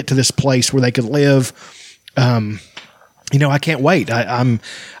space to get to this place where they could live. You know, I can't wait. I'm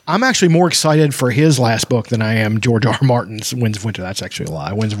actually more excited for his last book than I am George R. R. Martin's Winds of Winter. That's actually a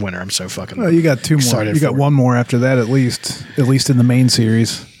lie. Winds of Winter. I'm so fucking. Well, you got two more. You got one more after that, at least in the main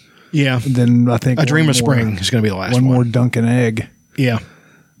series. Yeah. And then I think A Dream of Spring is going to be the last one. One more Duncan Egg. Yeah.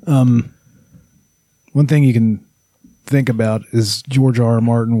 One thing you can think about is George R. R.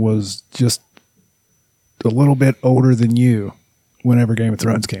 Martin was just a little bit older than you whenever Game of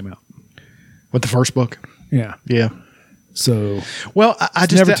Thrones came out. With the first book. Yeah. Yeah. So, well, I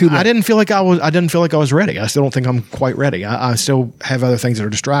didn't feel like I was ready. I still don't think I'm quite ready. I still have other things that are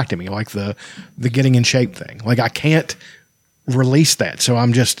distracting me, like the getting in shape thing. Like I can't release that. So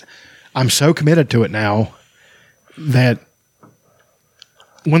I'm so committed to it now that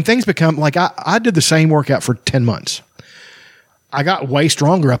when things become like, I did the same workout for 10 months. I got way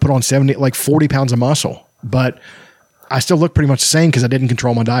stronger. I put on 40 pounds of muscle, but I still look pretty much the same because I didn't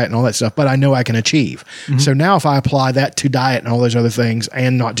control my diet and all that stuff, but I know I can achieve. Mm-hmm. So now if I apply that to diet and all those other things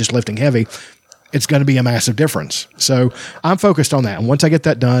and not just lifting heavy, it's going to be a massive difference. So I'm focused on that. And once I get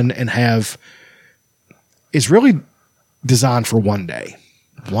that done and it's really designed for one day.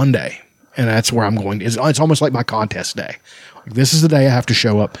 And that's where I'm going. It's almost like my contest day. Like, this is the day I have to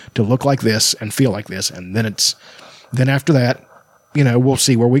show up to look like this and feel like this. And then after that, we'll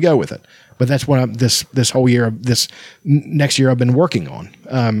see where we go with it. But that's what this whole year, next year I've been working on.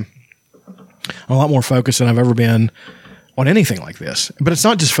 A lot more focus than I've ever been on anything like this. But it's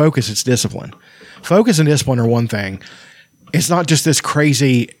not just focus, it's discipline. Focus and discipline are one thing. It's not just this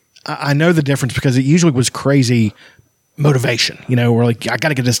crazy, I know the difference because it usually was crazy motivation. We're like, I got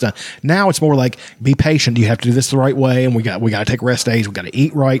to get this done. Now it's more like, be patient. You have to do this the right way. And we got to take rest days. We got to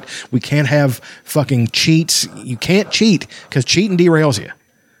eat right. We can't have fucking cheats. You can't cheat because cheating derails you.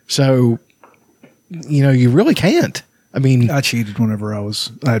 So, you really can't. I mean, I cheated whenever I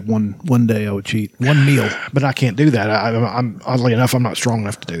had one day I would cheat, one meal, but I can't do that. I'm oddly enough, I'm not strong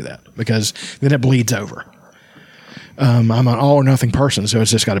enough to do that because then it bleeds over. I'm an all or nothing person, so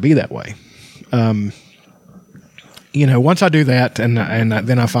it's just got to be that way. Once I do that and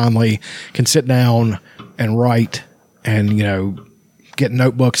then I finally can sit down and write and, get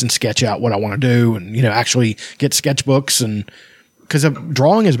notebooks and sketch out what I want to do and, actually get sketchbooks and because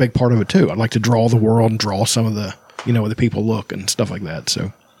drawing is a big part of it too. I'd like to draw the world and draw some of the, where the people look and stuff like that.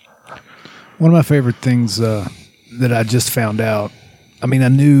 So one of my favorite things that I just found out, I mean, I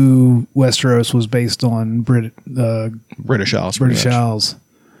knew Westeros was based on British Isles,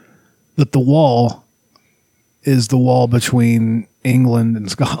 but the wall is the wall between England and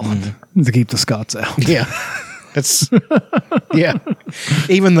Scotland to keep the Scots out. Yeah. It's yeah.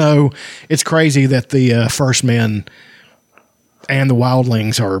 Even though it's crazy that the First Men and the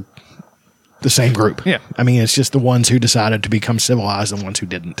Wildlings are the same group. Yeah. I mean, it's just the ones who decided to become civilized and the ones who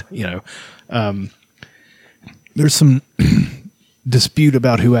didn't, There's some dispute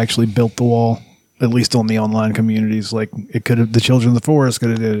about who actually built the wall, at least on the online communities. Like, it could have, the Children of the Forest could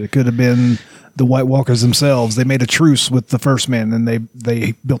have did it. It could have been the White Walkers themselves. They made a truce with the First Men and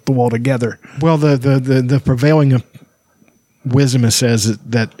they built the wall together. Well, the prevailing wisdom says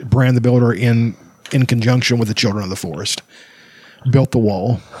that Bran the Builder in conjunction with the Children of the Forest built the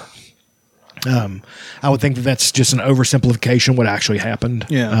wall. I would think that that's just an oversimplification what actually happened.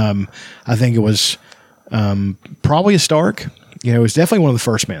 Yeah. I think it was probably a Stark. It was definitely one of the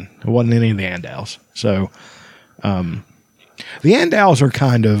First Men. It wasn't any of the Andals. So the Andals are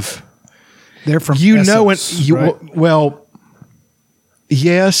kind of... They're from Essex, right? Well,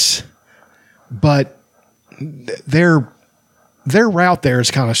 yes, but their route there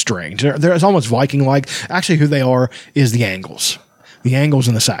is kind of strange. It's almost Viking-like. Actually, who they are is the Angles. The Angles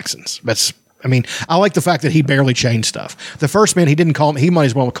and the Saxons. I like the fact that he barely changed stuff. The First Men, he didn't call them, he might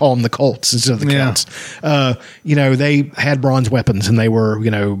as well call them the Colts instead of the Celts. They had bronze weapons and they were,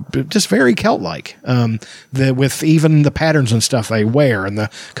 just very Celt-like. With even the patterns and stuff they wear and the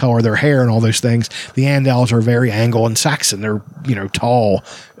color of their hair and all those things, the Andals are very Angle and Saxon. They're, tall,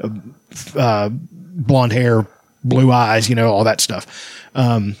 blonde hair, blue eyes, all that stuff.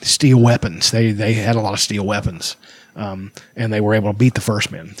 Steel weapons. They had a lot of steel weapons. And they were able to beat the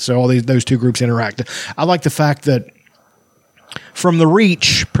First Men. So all those two groups interacted. I like the fact that from the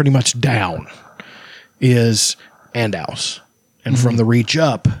Reach pretty much down is Andals. And from the Reach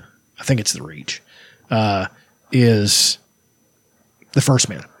up, I think it's the Reach, is the First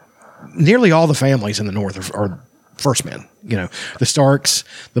Men. Nearly all the families in the North are First Men. The Starks,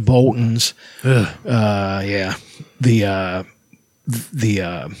 the Boltons, the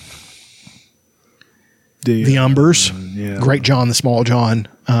Umbers, Great John, the Small John,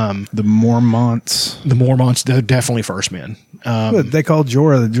 the Mormonts. The Mormonts, they're definitely First Men. They call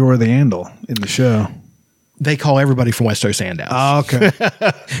Jorah the Andal in the show. They call everybody from Westeros Andals. Oh, okay.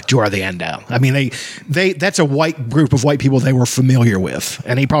 Jorah the Andal. I mean, they that's a white group of white people they were familiar with,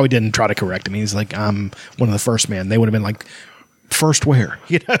 and he probably didn't try to correct him. He's like, I'm one of the First Men. They would have been like, first where?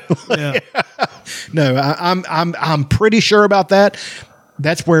 Yeah. No, I'm pretty sure about that.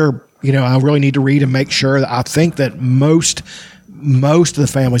 That's where. I really need to read and make sure that I think that most of the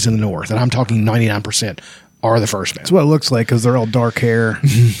families in the North, and I'm talking 99%, are the First Men. That's what it looks like because they're all dark hair,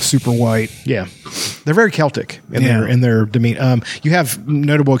 super white. Yeah, they're very Celtic in their demeanor. You have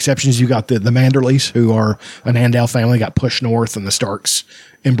notable exceptions. You got the Manderleys, who are an Andal family, got pushed north, and the Starks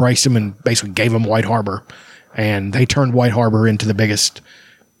embraced them and basically gave them White Harbor, and they turned White Harbor into the biggest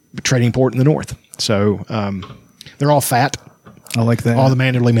trading port in the North. So they're all fat. I like that. All the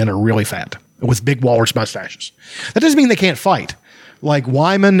Manderley men are really fat with big walrus mustaches. That doesn't mean they can't fight. Like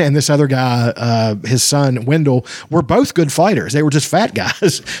Wyman and this other guy, his son Wendell, were both good fighters. They were just fat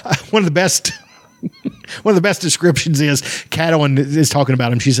guys. One of the best One of the best descriptions is Catelyn is talking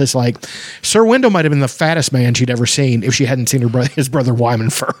about him. She's just like, Sir Wendell might have been the fattest man she'd ever seen if she hadn't seen his brother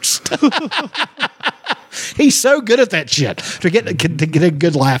Wyman first. He's so good at that shit to get a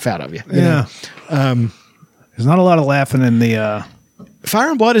good laugh out of you. You know? There's not a lot of laughing in the Fire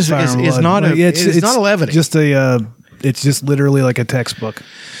and Blood is not a levity. It's just literally like a textbook.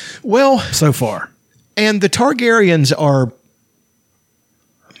 Well, so far, and the Targaryens are.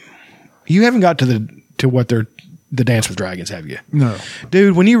 You haven't got to what they're the Dance with Dragons, have you? No,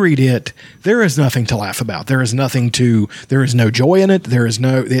 dude. When you read it, there is nothing to laugh about. There is no joy in it.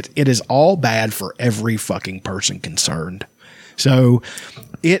 It is all bad for every fucking person concerned. So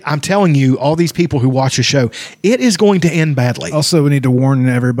I'm telling you, all these people who watch the show, it is going to end badly. Also, we need to warn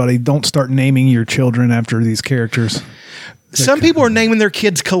everybody, don't start naming your children after these characters. Some people are naming their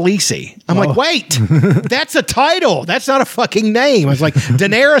kids Khaleesi. I'm like, wait, that's a title. That's not a fucking name. I was like,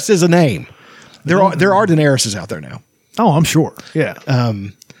 Daenerys is a name. There are Daeneryses out there now. Oh, I'm sure. Yeah.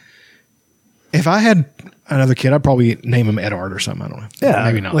 If I had another kid, I'd probably name him Eddard or something. I don't know. Yeah.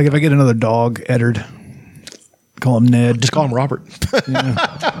 Maybe not. Like if I get another dog, Eddard, call him Ned. Just call him Robert.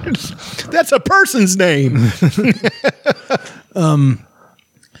 That's a person's name.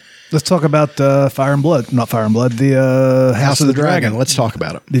 Let's talk about Fire and Blood. Not Fire and Blood, the House of the Dragon. Let's talk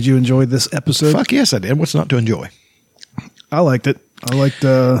about it. Did you enjoy this episode? Fuck yes, I did. What's not to enjoy? I liked it. I like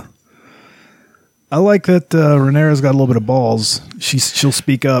that Rhaenyra's got a little bit of balls. She'll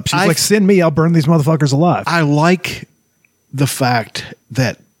speak up. She's like, send me, I'll burn these motherfuckers alive. I like the fact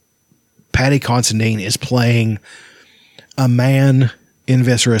that Paddy Considine is playing a man in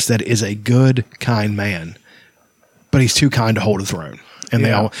Viserys that is a good, kind man, but he's too kind to hold a throne. And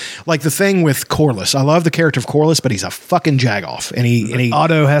they all like the thing with Corlys. I love the character of Corlys, but he's a fucking jagoff. And he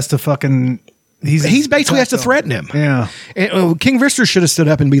Otto has to fucking he's basically has to threaten him. Yeah. And, King Viserys should have stood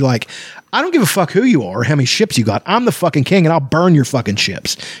up and be like, I don't give a fuck who you are or how many ships you got. I'm the fucking king and I'll burn your fucking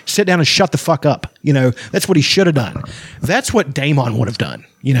ships. Sit down and shut the fuck up. You know, that's what he should have done. That's what Daemon would have done.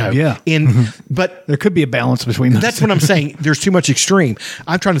 You know, but there could be a balance between those. That's what I'm saying. There's too much extreme.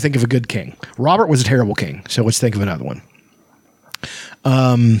 I'm trying to think of a good king. Robert was a terrible king. So let's think of another one.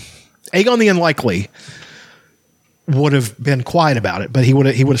 Aegon the Unlikely would have been quiet about it, but he would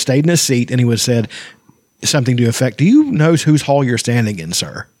have stayed in his seat and he would have said something to the effect, do you know whose hall you're standing in,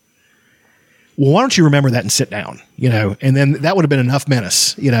 sir? Well, why don't you remember that and sit down, you know? And then that would have been enough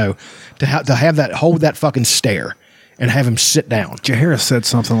menace, you know, to have that, hold that fucking stare and have him sit down. Jaehaerys said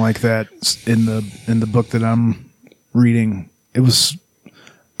something like that in the book that I'm reading. It was,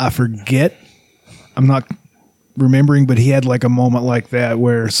 I forget, I'm not remembering, but he had like a moment like that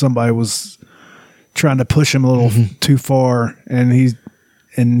where somebody was trying to push him a little too far, and he's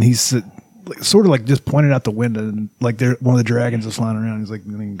sort of like just pointed out the window, and like one of the dragons is flying around. He's like,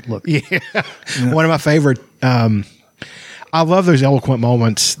 look, One of my favorite. I love those eloquent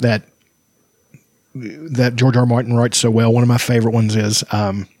moments that George R. R. Martin writes so well. One of my favorite ones is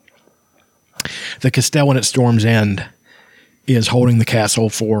the Castellan at Storm's End is holding the castle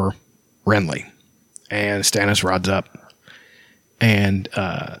for Renly. And Stannis rides up and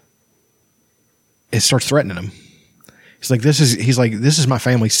it starts threatening him. He's like, this is my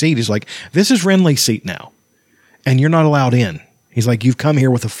family seat. He's like, this is Renly's seat now. And you're not allowed in. He's like, you've come here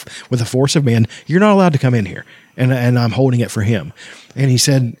with a force of men. You're not allowed to come in here. And I'm holding it for him. And he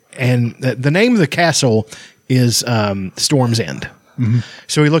said, and the name of the castle is Storm's End. Mm-hmm.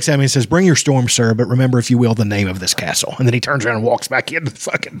 So he looks at me and says, bring your storm, sir, but remember, if you will, the name of this castle. And then he turns around and walks back into the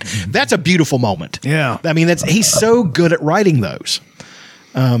fucking... That's a beautiful moment. Yeah. I mean, he's so good at writing those.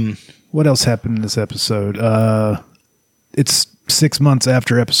 What else happened in this episode? It's 6 months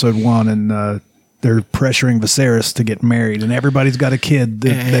after episode 1, and they're pressuring Viserys to get married, and everybody's got a kid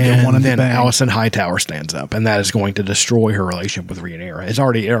that they want him to bang. Alicent Hightower stands up, and that is going to destroy her relationship with Rhaenyra. It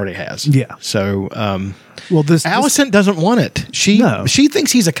already has. Yeah. So, Alicent doesn't want it. She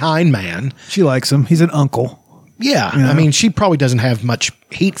thinks he's a kind man. She likes him. He's an uncle. Yeah. You know? I mean, she probably doesn't have much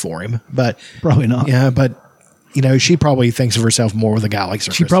heat for him, but probably not. Yeah, but you know, she probably thinks of herself more with a guy like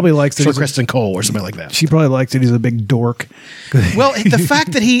Sir She probably likes Sir Kristen Cole or something like that. She probably likes it. He's a big dork. Well, the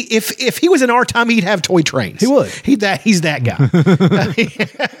fact that if he was in our time, he'd have toy trains. He would. He's that guy.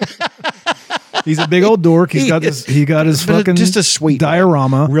 He's a big old dork. He got his fucking just a sweet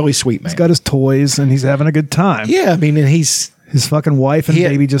diorama. Really sweet man. He's got his toys and he's having a good time. Yeah, I mean, and his fucking wife and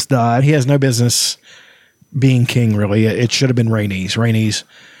baby just died. He has no business being king, really. It should have been Rhaenys.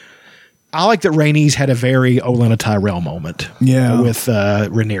 I like that Rhaenys had a very Olenna Tyrell moment. Yeah. With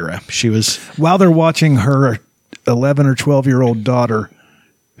Rhaenyra. She was... While they're watching her 11 or 12-year-old daughter,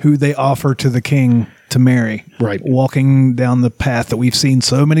 who they offer to the king to marry. Right. Walking down the path that we've seen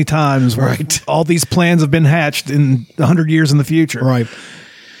so many times where Right. all these plans have been hatched in 100 years in the future. Right.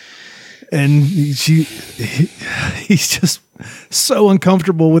 And he's just so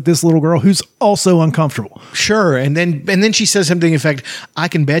uncomfortable with this little girl who's also uncomfortable. Sure. And then she says something in fact, I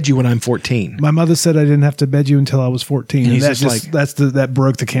can bed you when I'm 14. My mother said I didn't have to bed you until I was 14. And he's that's just like- that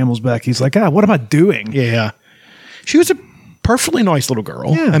broke the camel's back. He's like, what am I doing? Yeah. She was a perfectly nice little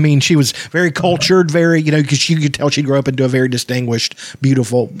girl. Yeah. I mean, she was very cultured, very, because you could tell she grew up into a very distinguished,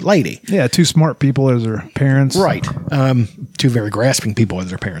 beautiful lady. Yeah, two smart people as her parents. Right. Two very grasping people as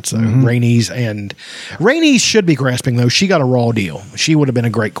their parents, though. Rhaenys should be grasping, though. She got a raw deal. She would have been a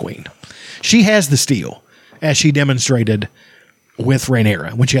great queen. She has the steel, as she demonstrated with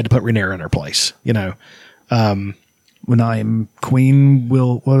Rhaenyra when she had to put Rhaenyra in her place. When I am queen,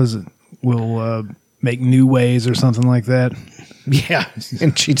 will make new ways or something like that. Yeah.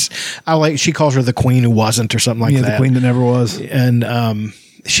 And she calls her the queen who wasn't or something like Yeah, that. the queen that never was. And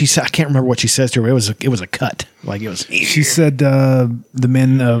she said, I can't remember what she says to her. It was a cut. Like it was. She said the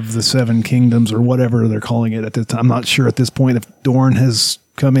men of the Seven Kingdoms or whatever they're calling it at this time. I'm not sure at this point if Dorne has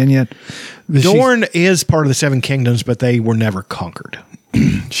come in yet. But Dorne is part of the Seven Kingdoms, but they were never conquered.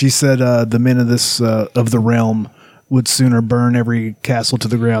 She said the men of this of the realm would sooner burn every castle to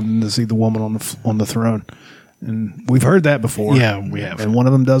the ground than to see the woman on the throne. And we've heard that before. Yeah, we have. And one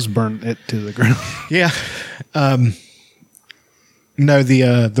of them does burn it to the ground. Yeah. No,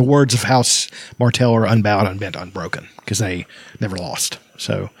 the words of House Martell are unbowed, unbent, unbroken because they never lost.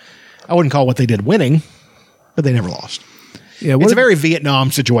 So I wouldn't call what they did winning, but they never lost. Yeah, It's a very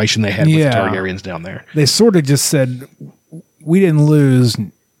Vietnam situation they had with the Targaryens down there. They sort of just said, we didn't lose,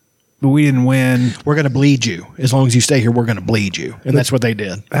 but we didn't win. We're going to bleed you. As long as you stay here, we're going to bleed you. And that's what they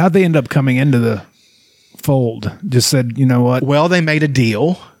did. How'd they end up coming into the fold? Just said, you know what? Well, they made a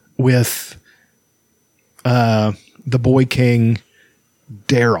deal with the boy king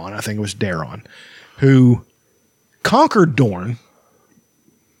Daeron, I think it was Daeron, who conquered Dorne,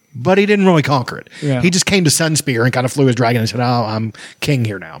 but he didn't really conquer it. Yeah. He just came to Sunspear and kind of flew his dragon and said, oh, I'm king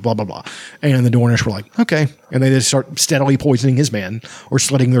here now, blah, blah, blah. And the Dornish were like, okay. And they just start steadily poisoning his men or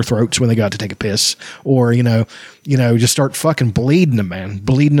slitting their throats when they got to take a piss or, just start fucking bleeding them, man,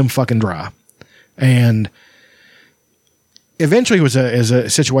 bleeding them fucking dry. And eventually it was a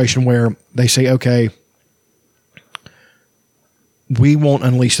situation where they say, okay, we won't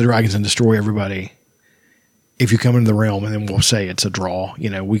unleash the dragons and destroy everybody if you come into the realm, and then we'll say it's a draw.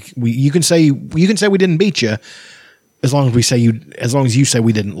 You can say we didn't beat you as long as you say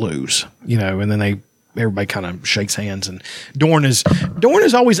we didn't lose. And then everybody kind of shakes hands, and Dorne is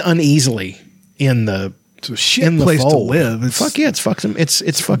always uneasily in the Place fold. to live. It's fucking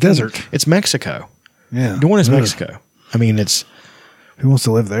desert. It's Mexico. Yeah. Dorne is Ugh. Mexico. I mean, it's. Who wants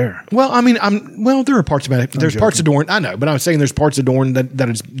to live there? Well, I mean, there are parts of it. There's parts of Dorne. I know, but I'm saying there's parts of Dorne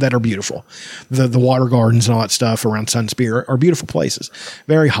that are beautiful. The water gardens and all that stuff around Sunspear are beautiful places.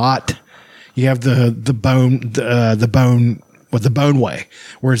 Very hot. You have the Bone Way,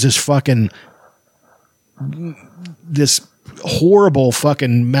 where it's this horrible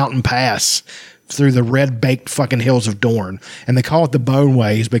fucking mountain pass through the red baked fucking hills of Dorne, and they call it the Bone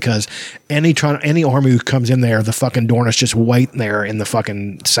Ways because any army who comes in there, the fucking Dornish just wait there in the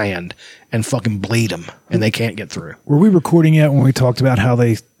fucking sand and fucking bleed them, and they can't get through. Were we recording yet when we talked about how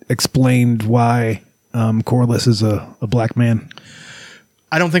they explained why Corlys is a black man?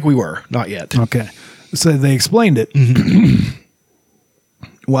 I don't think we were, not yet. Okay. So they explained it.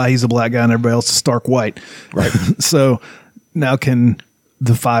 Why he's a black guy and everybody else is stark white. Right. So now can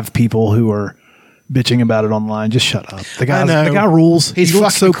the 5 people who are bitching about it online just shut up? The guy rules. He's He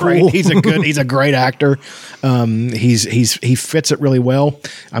looks fucking so great. cool. He's a great actor. He fits it really well.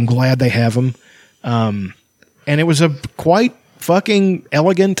 I'm glad they have him. And it was a quite fucking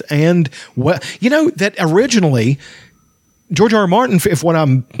elegant and that originally George R. R. Martin, if what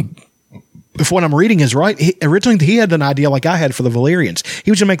I'm reading is right, originally he had an idea like I had for the Valyrians.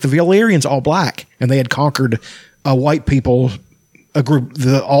 He was going to make the Valyrians all black, and they had conquered white people, a group,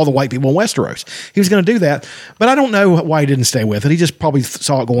 all the white people in Westeros. He was going to do that, but I don't know why he didn't stay with it. He just probably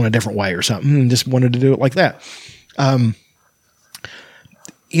saw it going a different way or something and just wanted to do it like that.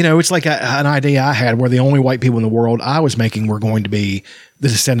 It's like an idea I had where the only white people in the world I was making were going to be the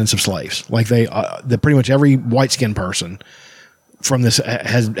descendants of slaves. Like pretty much every white-skinned person from this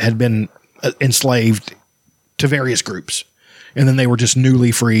had been enslaved to various groups, and then they were just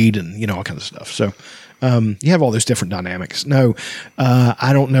newly freed and all kinds of stuff. So you have all those different dynamics. No,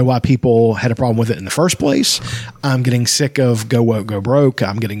 I don't know why people had a problem with it in the first place. I'm getting sick of go woke, go broke.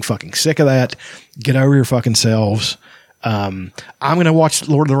 I'm getting fucking sick of that. Get over your fucking selves. I'm going to watch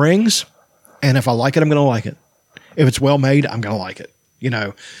Lord of the Rings, and if I like it, I'm going to like it. If it's well made, I'm going to like it.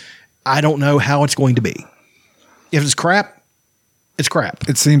 I don't know how it's going to be. If it's crap, it's crap.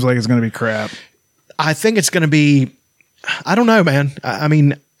 It seems like it's going to be crap. I think it's going to be, I don't know, man. I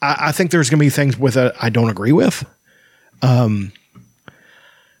mean, I think there's going to be things with it I don't agree with. I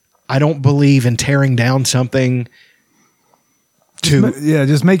don't believe in tearing down something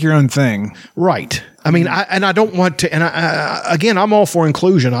just make your own thing. Right. I mean, I don't want to, and again, I'm all for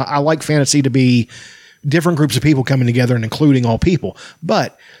inclusion. I like fantasy to be different groups of people coming together and including all people.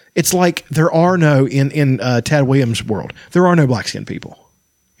 But it's like there are no, in Tad Williams' world, there are no black-skinned people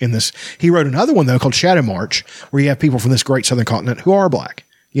in this. He wrote another one, though, called Shadow March, where you have people from this great southern continent who are black,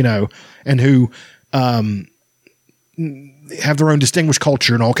 and who have their own distinguished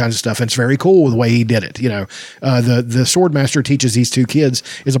culture and all kinds of stuff. And it's very cool the way he did it. The sword master teaches these two kids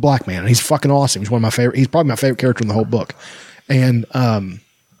is a black man, and he's fucking awesome. He's one of my favorite. He's probably my favorite character in the whole book. And, and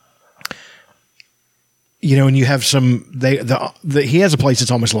you have some, he has a place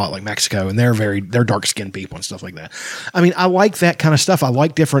that's almost a lot like Mexico, and they're dark skinned people and stuff like that. I mean, I like that kind of stuff. I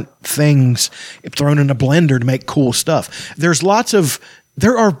like different things thrown in a blender to make cool stuff.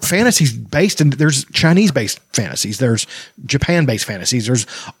 There are fantasies there's Chinese based fantasies. There's Japan based fantasies. There's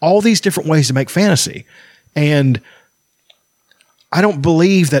all these different ways to make fantasy. And I don't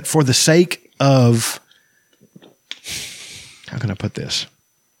believe that for the sake of, how can I put this?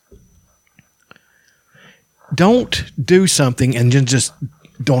 Don't do something and just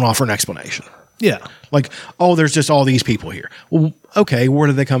don't offer an explanation. Yeah. Like, oh, there's just all these people here. Well, okay, where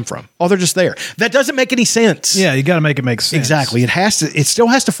did they come from? Oh, they're just there. That doesn't make any sense. Yeah, you got to make it make sense. Exactly. It still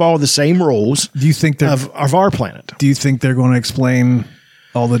has to follow the same rules. Do you think of our planet? Do you think they're going to explain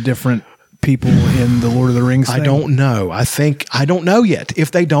all the different people in the Lord of the Rings thing? I don't know. I don't know yet.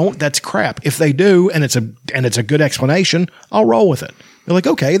 If they don't, that's crap. If they do, and it's a good explanation, I'll roll with it. They're like,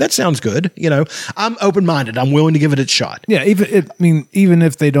 okay, that sounds good. I'm open-minded. I'm willing to give it a shot. Yeah, even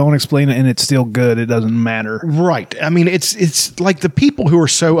if they don't explain it and it's still good, it doesn't matter. Right. I mean, it's like the people who are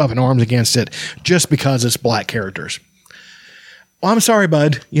so up in arms against it just because it's black characters. Well, I'm sorry,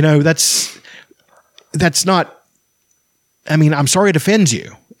 bud. That's not. I mean, I'm sorry it offends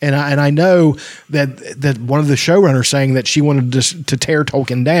you. And I know that one of the showrunners saying that she wanted to tear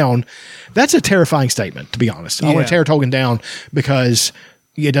Tolkien down, that's a terrifying statement, to be honest. I want to tear Tolkien down because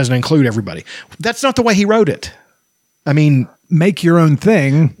it doesn't include everybody. That's not the way he wrote it. I mean, make your own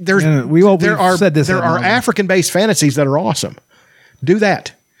thing. There are African-based fantasies that are awesome. Do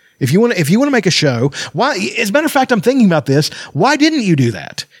that. If you want to make a show, why? As a matter of fact, I'm thinking about this. Why didn't you do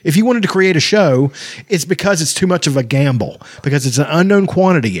that? If you wanted to create a show, it's because it's too much of a gamble, because it's an unknown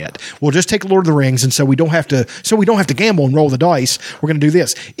quantity yet. We'll just take Lord of the Rings, and so we don't have to gamble and roll the dice. We're going to do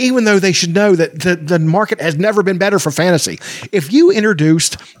this, even though they should know that the market has never been better for fantasy. If you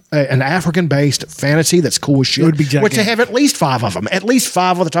introduced an African-based fantasy that's cool as shit, which they have at least 5 of them, at least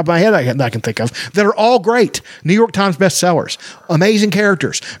 5 on the top of my head that I can think of, that are all great. New York Times bestsellers, amazing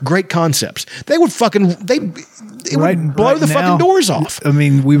characters, great concepts. They would would blow the fucking doors off. I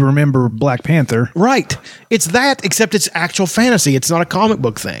mean, we remember Black Panther. Right. It's that, except it's actual fantasy. It's not a comic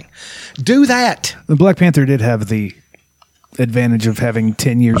book thing. Do that. The Black Panther did have the advantage of having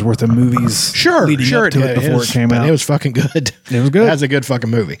 10 years worth of movies leading up to it before it came out. It was fucking good. It was good. That's a good fucking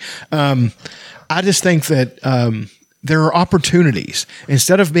movie. I just think that there are opportunities.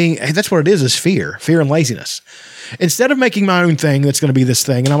 Instead of being, that's what it is fear and laziness. Instead of making my own thing that's going to be this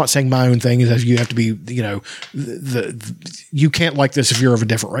thing, and I'm not saying my own thing is as you have to be, you can't like this if you're of a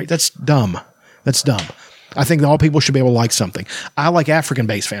different race. That's dumb. I think that all people should be able to like something. I like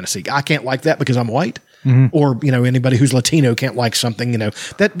African-based fantasy. I can't like that because I'm white. Mm-hmm. Or, anybody who's Latino can't like something,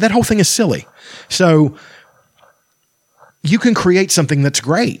 that whole thing is silly. So you can create something that's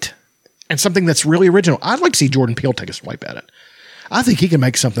great and something that's really original. I'd like to see Jordan Peele take a swipe at it. I think he can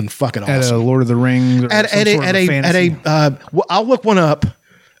make something fucking awesome. At a Lord of the Rings, I'll look one up.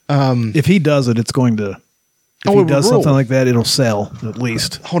 If he does it, it's going to. If he does something like that, it'll sell at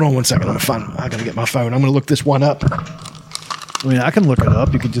least. Hold on one second. I got to get my phone. I'm going to look this one up. I mean, I can look it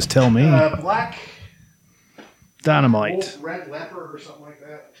up. You can just tell me. Black Dynamite. Wolf, Red Leopard, or something like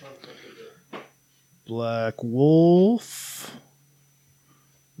that. Black Wolf.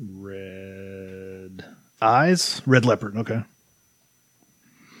 Red Eyes. Red Leopard. Okay.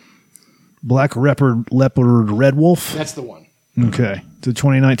 Black Leopard, Red Wolf. That's the one. Okay. It's a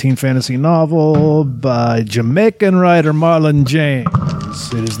 2019 fantasy novel by Jamaican writer Marlon James.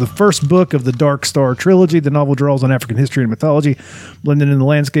 It is the first book of the Dark Star trilogy. The novel draws on African history and mythology, blended in the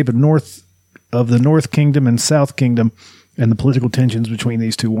landscape of the North Kingdom and South Kingdom, and the political tensions between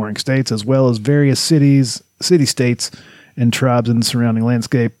these two warring states, as well as various city-states, and tribes in the surrounding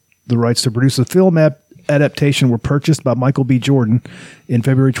landscape. The rights to produce a film adaptation were purchased by Michael B. Jordan in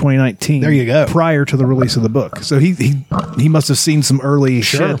February 2019. There you go. Prior to the release of the book. So he must have seen some early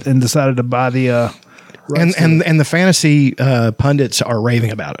shit and decided to buy the rights. And the fantasy pundits are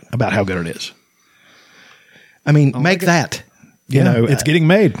raving about it, about how good it is. I mean, make that. You know, it's getting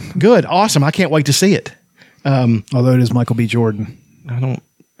made. Good. Awesome. I can't wait to see it. Although it is Michael B. Jordan. I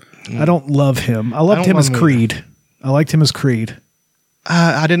don't love him. I loved him as Creed. I liked him as Creed.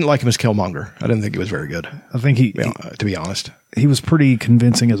 I didn't like him as Killmonger. I didn't think he was very good. I think to be honest, he was pretty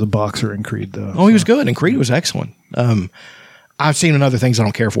convincing as a boxer in Creed, though. Oh, he was good, and Creed was excellent. I've seen in other things I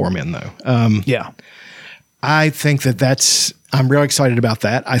don't care for him in, though. Yeah. I think I'm really excited about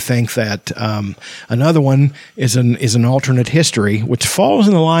that. I think that another one is an alternate history, which falls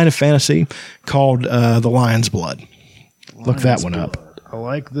in the line of fantasy, called The Lion's Blood. Look that one up. I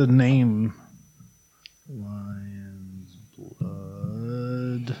like the name. Lion's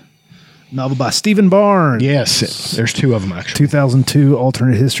Blood. Novel by Stephen Barnes. Yes, there's two of them, actually. 2002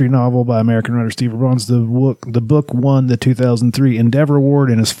 alternate history novel by American writer Stephen Barnes. The book won the 2003 Endeavor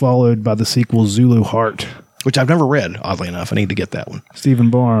Award and is followed by the sequel Zulu Heart, which I've never read, oddly enough. I need to get that one. Stephen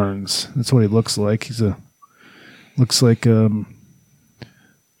Barnes. That's what he looks like. Looks like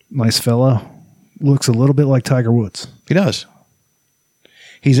nice fellow. Looks a little bit like Tiger Woods. He does.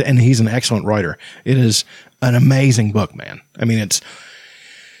 He's an excellent writer. It is an amazing book, man. I mean, it's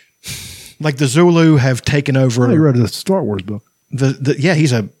like the Zulu have taken over. He wrote a Star Wars book.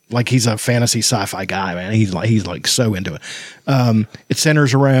 He's a fantasy sci-fi guy, man. He's like so into it. It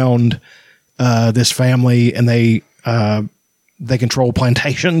centers around this family, and they control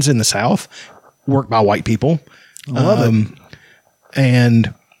plantations in the South, worked by white people. I love it.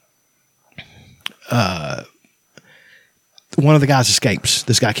 And one of the guys escapes.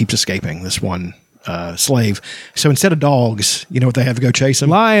 This guy keeps escaping. This one slave. So instead of dogs, you know what they have to go chase them?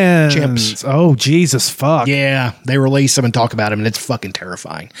 Lions. Chimps. Oh, Jesus, fuck. Yeah, they release them and talk about them, and it's fucking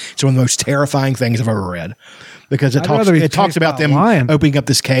terrifying. It's one of the most terrifying things I've ever read, because it talks about them opening up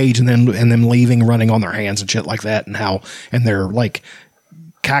this cage and them leaving, running on their hands and shit like that, and they're like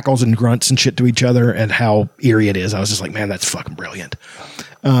cackles and grunts and shit to each other, and how eerie it is. I was just like, man, that's fucking brilliant.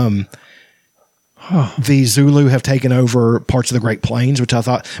 The Zulu have taken over parts of the Great Plains, which I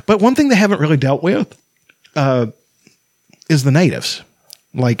thought, but one thing they haven't really dealt with is the natives.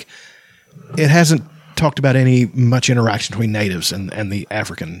 Like, it hasn't talked about any much interaction between natives and the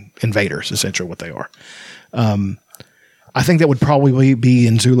African invaders, essentially what they are. I think that would probably be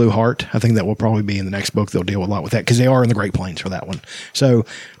in Zulu Heart. I think that will probably be in the next book. They'll deal a lot with that because they are in the Great Plains for that one. So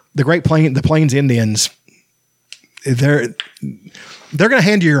the Plains Indians, they're going to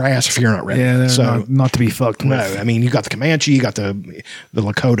hand you your ass if you're not ready. Yeah, so not to be fucked with. No, I mean, you got the Comanche, you got the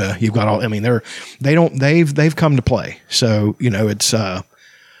Lakota, you've got all. I mean, they've come to play. So it's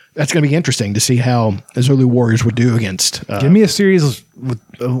that's going to be interesting to see how the Zulu warriors would do against. Give me a series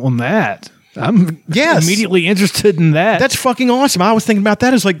on that. I'm immediately interested in that. That's fucking awesome. I was thinking about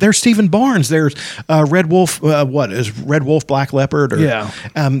that as like, there's Stephen Barnes, there's Red Wolf, what is Red Wolf, Black Leopard?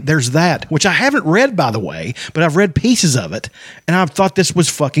 There's that, which I haven't read, by the way, but I've read pieces of it, and I thought this was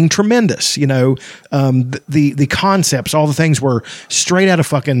fucking tremendous. The concepts, all the things were straight out of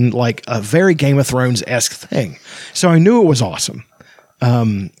fucking like a very Game of Thrones-esque thing. So I knew it was awesome.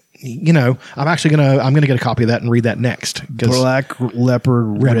 I'm actually gonna get a copy of that and read that next. Black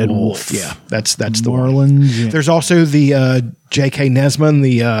Leopard, Red Wolf. Yeah, that's the Marlon. one. There's also the J.K. Nesman,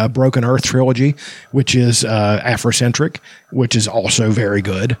 the Broken Earth trilogy, which is Afrocentric, which is also very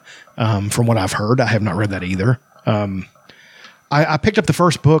good. From what I've heard, I have not read that either. I picked up the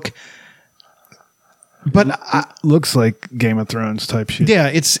first book, but it looks like Game of Thrones type shit. Yeah,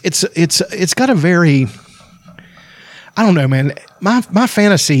 it's got a very, I don't know, man. My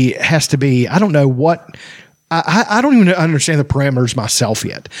fantasy has to be, I don't know what, I don't even understand the parameters myself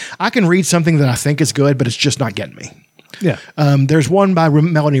yet. I can read something that I think is good, but it's just not getting me. Yeah. There's one by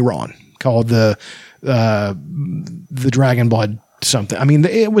Melanie Ron called the Dragon Blood something. I mean,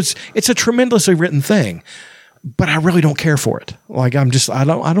 it's a tremendously written thing, but I really don't care for it. Like, I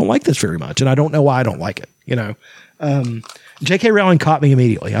don't like this very much, and I don't know why I don't like it. J.K. Rowling caught me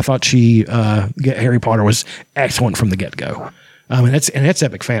immediately. I thought Harry Potter was excellent from the get-go. And it's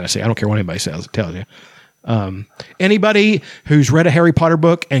epic fantasy. I don't care what anybody tells you. Anybody who's read a Harry Potter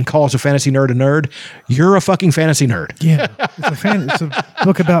book and calls a fantasy nerd a nerd, you're a fucking fantasy nerd. Yeah, it's a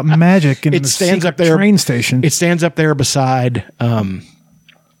book about magic and it stands up there, train station. It stands up there beside Lord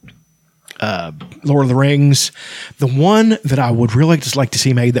of the Rings. The one that I would really just like to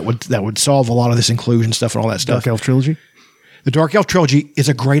see made that would solve a lot of this inclusion stuff and all that stuff. Dark Elf Trilogy. The Dark Elf trilogy is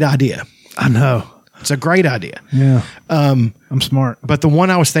a great idea. I know. It's a great idea. Yeah. I'm smart. But the one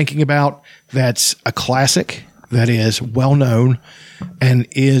I was thinking about that's a classic, that is well known, and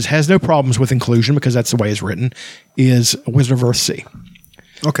has no problems with inclusion because that's the way it's written, is Wizard of Earthsea.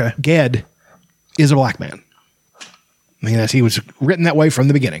 Okay. Ged is a black man. I mean, he was written that way from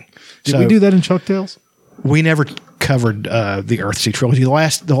the beginning. Did we do that in Chuck Tales? We never covered the Earthsea trilogy.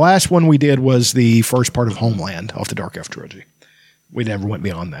 The last one we did was the first part of Homeland off the Dark Elf trilogy. We never went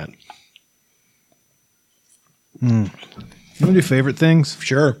beyond that. You want to do favorite things?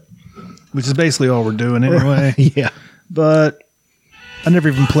 Sure. Which is basically all we're doing anyway. Yeah. But I never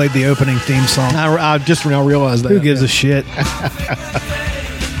even played the opening theme song. I just now realized that. Who gives a shit?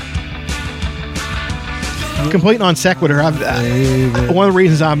 Complete non sequitur. One of the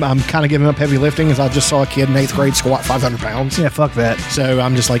reasons I'm kind of giving up heavy lifting is I just saw a kid in 8th grade squat 500 pounds. Yeah, fuck that. So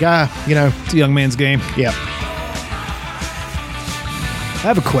I'm just like, It's a young man's game. Yeah. I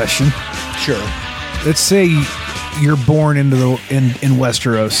have a question. Sure. Let's say you're born in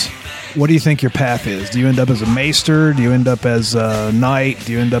Westeros. What do you think your path is? Do you end up as a maester? Do you end up as a knight?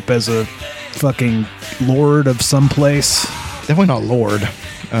 Do you end up as a fucking lord of some place? Definitely not lord.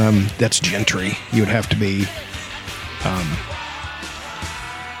 That's gentry. You would have to be.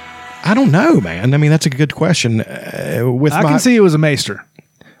 I don't know, man. I mean, that's a good question. I can see you as a maester.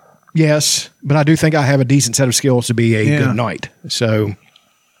 Yes, but I do think I have a decent set of skills to be a good knight. So,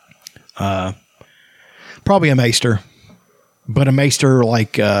 probably a maester. But a maester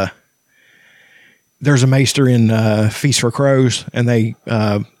like there's a maester in Feast for Crows, and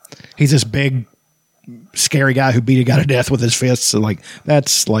he's this big, scary guy who beat a guy to death with his fists. So like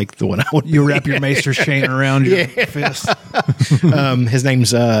that's like the one I would. You wrap your maester's chain around your fist. His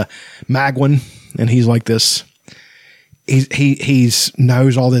name's Magwin, and he's like this. He's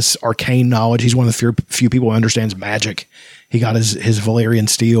knows all this arcane knowledge. He's one of the few people who understands magic. He got his Valyrian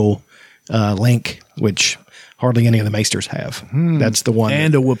steel link, which hardly any of the maesters have. That's the one.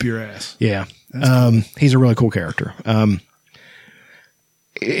 And to whoop your ass. Yeah. He's a really cool character.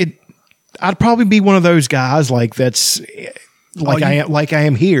 I'd probably be one of those guys that's I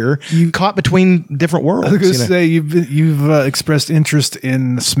am here. You caught between different worlds. I was going to say you've expressed interest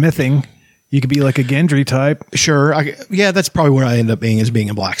in smithing. You could be like a Gendry type. Sure. That's probably where I end up being, as being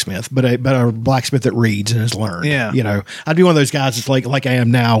a blacksmith, but a blacksmith that reads and has learned. Yeah. I'd be one of those guys that's like I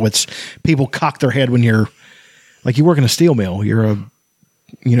am now. It's people cock their head when you're like, you work in a steel mill. You're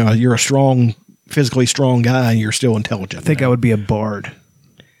a strong, physically strong guy, and you're still intelligent. I think I would be a bard.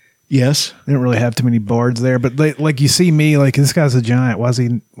 Yes. They don't really have too many bards there, but like you see me, like this guy's a giant. Why is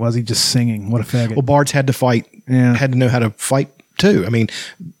he just singing? What a faggot. Well, bards had to fight. Yeah. Had to know how to fight too. I mean,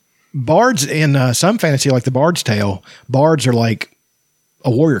 bards in some fantasy, like the Bard's Tale, bards are like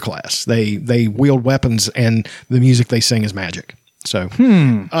a warrior class. They wield weapons, and the music they sing is magic. So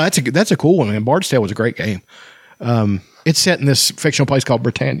that's a cool one. Man, Bard's Tale was a great game. It's set in this fictional place called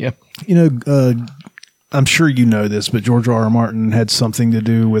Britannia. I'm sure you know this, but George R. R. Martin had something to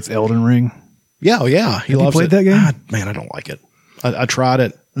do with Elden Ring. Yeah, oh yeah, he loves it. That game? Man, I don't like it. I tried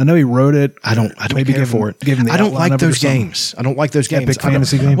it. I know he wrote it. I don't care for it. I don't like those games. I don't like those games. Epic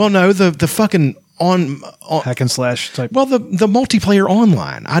fantasy game. Well, no, the fucking on hack and slash type. Well, the multiplayer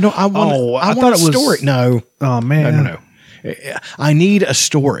online. I want a story. No. Oh man. No. I need a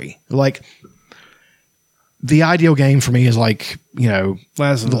story. Like, the ideal game for me is like, The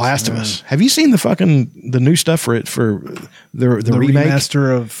Last of Us. Have you seen the new stuff for the remake?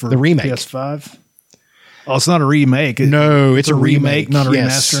 Remaster the remake PS5? Oh, it's not a remake. No, it's a remake, not a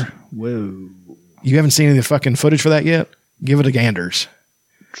remaster. Whoa. You haven't seen any of the fucking footage for that yet? Give it a ganders.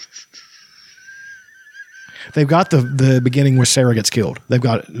 They've got the beginning where Sarah gets killed. They've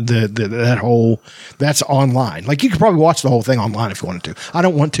got that whole, that's online. Like, you could probably watch the whole thing online if you wanted to. I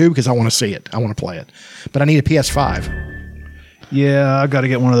don't want to because I want to see it. I want to play it. But I need a PS5. Yeah, I got to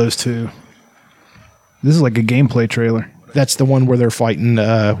get one of those too. This is like a gameplay trailer. That's the one where they're fighting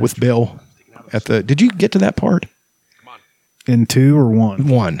with Bill at the. Did you get to that part? In 2 or 1?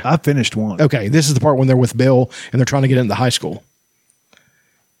 1. I finished 1. Okay, this is the part when they're with Bill and they're trying to get into high school.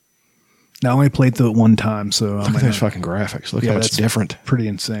 I only played through it 1 time, so look at those fucking graphics. Look how it's different. Pretty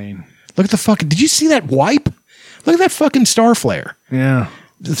insane. Look at the fucking. Did you see that wipe? Look at that fucking star flare. Yeah,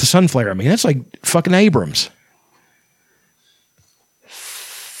 the sun flare. I mean, that's like fucking Abrams.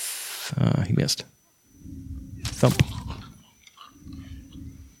 He missed. Thump.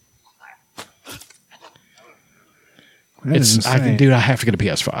 Dude, I have to get a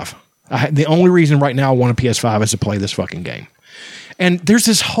PS5. The only reason right now I want a PS5 is to play this fucking game. And there's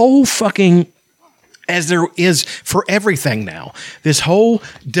this whole fucking, as there is for everything now, this whole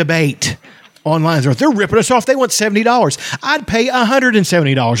debate online. They're ripping us off. They want $70. I'd pay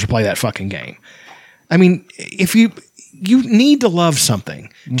 $170 to play that fucking game. I mean, if you need to love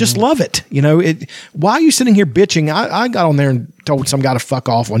something, just love it. You know, why are you sitting here bitching? I got on there and told some guy to fuck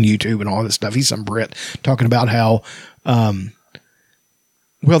off on YouTube and all this stuff. He's some Brit talking about how,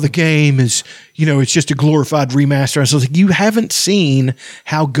 well, the game is, you know, it's just a glorified remaster. I was like, you haven't seen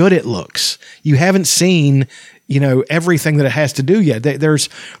how good it looks. You haven't seen, you know, everything that it has to do yet.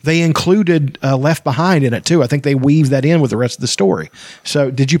 They included Left Behind in it too. I think they weave that in with the rest of the story.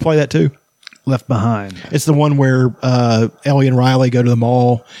 So did you play that too? Left Behind. It's the one where Ellie and Riley go to the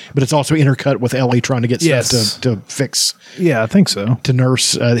mall, but it's also intercut with Ellie trying to get stuff to fix. Yeah, I think so. To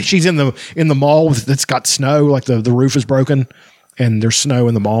nurse. She's in the mall that's got snow, like the roof is broken, and there's snow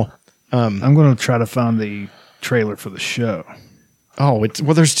in the mall. I'm going to try to find the trailer for the show. Oh,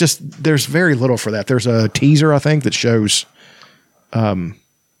 there's very little for that. There's a teaser, I think, that shows. You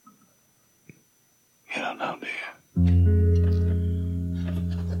don't know, do you?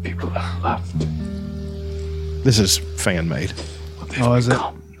 The people that left. This is fan made. Oh, is it?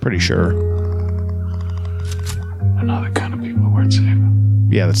 Pretty sure. They're not the kind of people worth saving.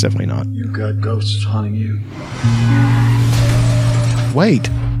 Yeah, that's definitely not. You've got ghosts haunting you. Wait.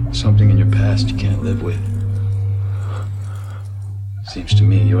 Something in your past you can't live with. Seems to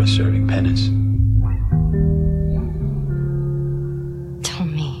me you're serving penance. Tell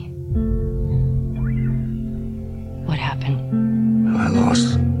me. What happened? I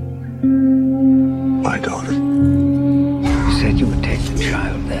lost my daughter. You said you would take the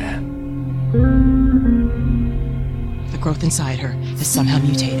child there. The growth inside her has somehow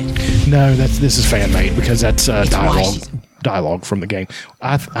mutated. No, this is fan made because that's why dialogue from the game.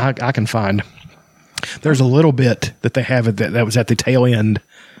 I can find. There's a little bit that they have that was at the tail end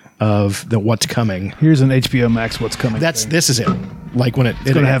of the what's coming. Here's an HBO Max what's coming. This is it. Like when it's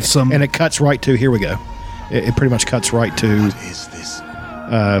going to have some, and it cuts right to, here we go. It pretty much cuts right to. What is this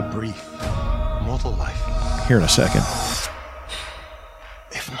brief mortal life? Here in a second.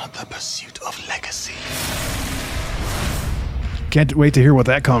 If not the pursuit of legacy. Can't wait to hear what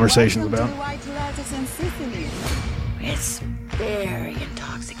that conversation's about. It's very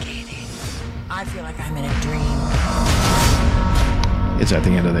intoxicating. I feel like I'm in a dream. It's at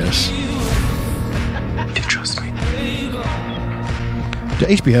the end of this. You trust me? The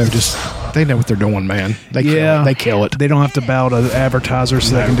HBO they know what they're doing, man. They kill it. They don't have to bow to advertisers,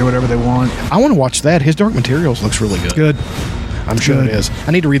 so they can do whatever they want. I want to watch that. His Dark Materials looks really good. Good. I'm sure it is.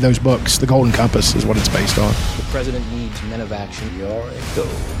 I need to read those books. The Golden Compass is what it's based on. The president needs men of action. You're a go.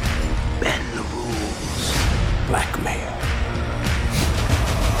 Bend the rules. Blackmail.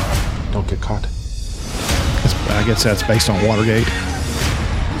 Don't get caught. I guess that's based on Watergate.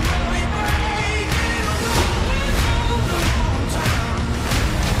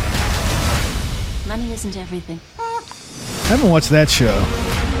 Money isn't everything. I haven't watched that show.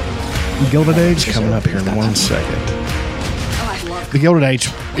 Gilded Age? Coming up here in 1 second. Oh, I love The Gilded Age,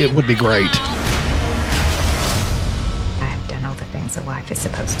 it would be great. I've done all the things a wife is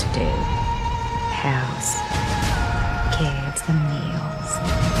supposed to do. House, kids, the meals.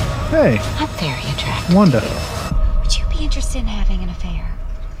 Hey, I'm very attractive. Wanda. Would you be interested in having an affair?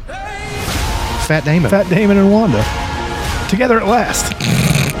 Fat Damon. Fat Damon and Wanda. Together at last.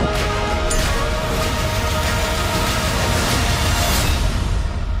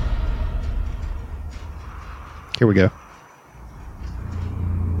 Here we go.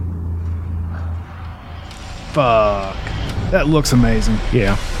 Fuck. That looks amazing.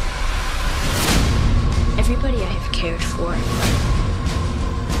 Yeah. everybody I have cared for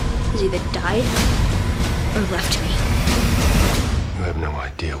has either died or left me. You have no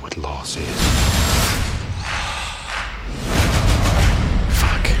idea what loss is.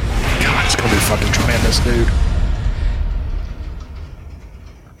 Fuck. God, it's gonna be fucking tremendous, dude.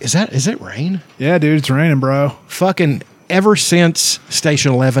 Is it rain? Yeah, dude, it's raining, bro. Fucking ever since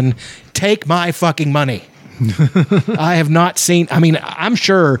Station 11, take my fucking money. I have not seen. I mean, I'm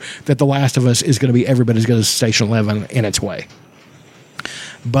sure that The Last of Us is going to be every bit as good as Station 11 in its way.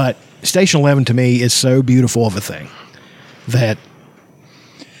 But Station 11 to me is so beautiful of a thing that.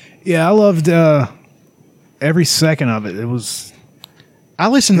 Yeah, I loved every second of it. It was. I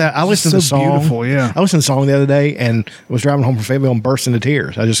listened to the song. Beautiful, yeah. I listened to the song the other day and was driving home from Fayetteville and burst into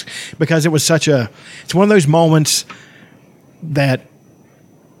tears. Because it was it's one of those moments that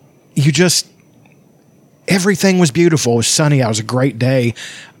you just, everything was beautiful. It was sunny. It was a great day.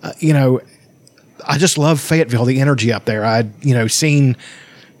 I just love Fayetteville, the energy up there. I've seen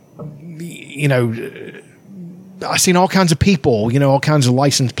all kinds of people, all kinds of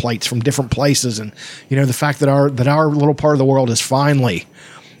license plates from different places. And, the fact that our little part of the world is finally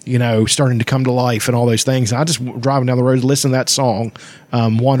starting to come to life and all those things. And I just driving down the road, listen to that song,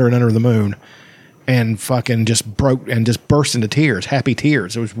 Wandering Under the Moon, and fucking just burst into tears, happy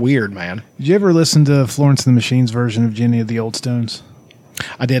tears. It was weird, man. Did you ever listen to Florence and the Machine's version of Jenny of the Old Stones?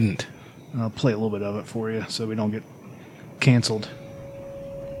 I didn't. I'll play a little bit of it for you so we don't get canceled.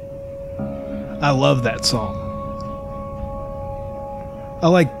 I love that song. I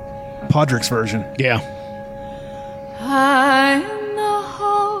like Podrick's version. Yeah. I am the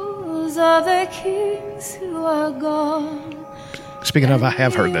halls of the kings who are gone. Speaking of, I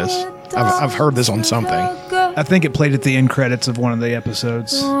have heard this. I've heard this on something. I think it played at the end credits of one of the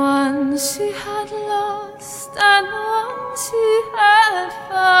episodes. The ones she had lost and the ones she had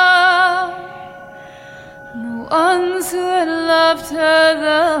found. The ones who had loved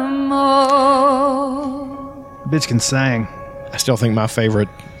her the most. Bitch can sing. I still think my favorite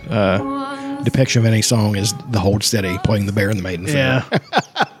depiction of any song is the Hold Steady playing the Bear and the Maiden. Yeah.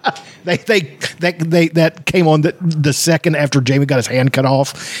 That came on the second after Jamie got his hand cut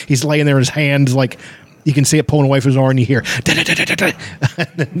off. He's laying there, his hand like you can see it pulling away from his arm, and you hear and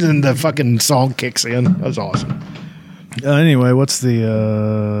then the fucking song kicks in. That was awesome. Anyway, what's the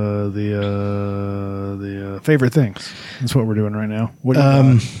favorite things? That's what we're doing right now. What do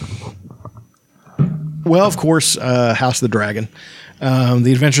you well, of course, House of the Dragon,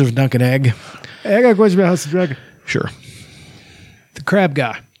 The Adventures of Dunk and Egg. Hey, I got a question about House of the Dragon. Sure. The crab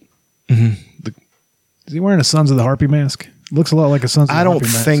guy. Mm-hmm. Is he wearing a Sons of the Harpy mask? Looks a lot like a Sons of the I Harpy don't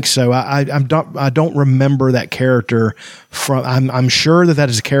mask. think so. I don't remember that character from. I'm sure that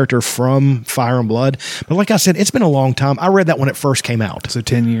is a character from Fire and Blood. But like I said, it's been a long time. I read that when it first came out. So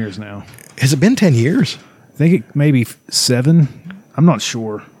 10 years now. Has it been 10 years? I think it maybe 7. I'm not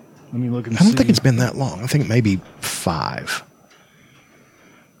sure. Let me look and see. I don't think it's been that long. I think maybe 5.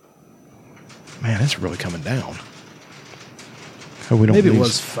 Man, it's really coming down. Hope we don't Maybe lose, it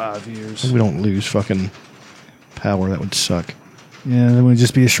was 5 years. hope we don't lose fucking power. That would suck. Yeah, that would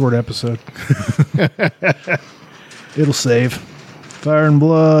just be a short episode. It'll save. Fire and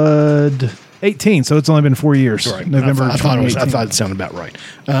Blood 18, so it's only been 4 years. Right. November I thought 2018. it sounded about right.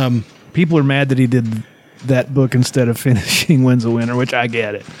 People are mad that he did that book instead of finishing Winds of Winter, which I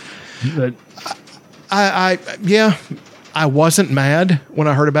get it. But I wasn't mad when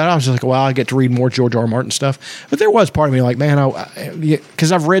I heard about it. I was just like, well, I get to read more George R. R. Martin stuff. But there was part of me like, man,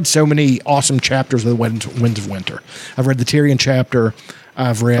 because I've read so many awesome chapters of the Winds of Winter. I've read the Tyrion chapter.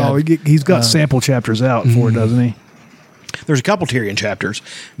 I've read. oh, he's got sample chapters out for it, doesn't he? There's a couple Tyrion chapters.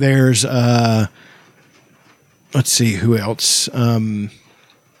 There's, let's see, who else?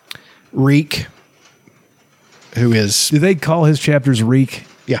 Reek, who is. Do they call his chapters Reek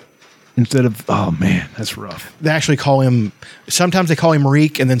Yeah. instead of? Oh man, that's rough. They actually call him, sometimes they call him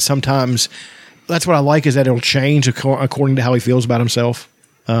Reek, and then sometimes, that's what I like is that it'll change according to how he feels about himself.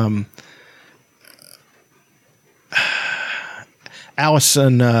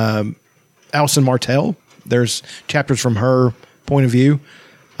 Allison Martell, there's chapters from her point of view.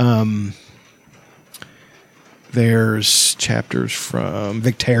 There's chapters from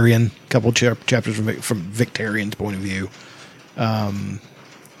Victarion, a couple chapters from Victarion's point of view. Trying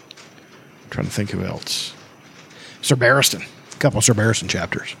to think who else. Sir Barristan, a couple of Sir Barristan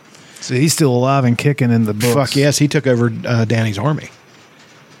chapters. So he's still alive and kicking in the books. Fuck yes, he took over Dany's army.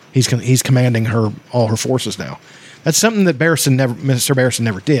 He's commanding all her forces now. That's something that Sir Barristan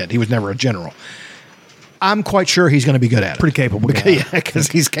never did. He was never a general. I'm quite sure he's going to be good at it. Pretty capable guy. Yeah, because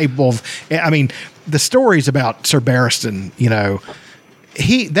he's capable of. I mean, the stories about Sir Barristan,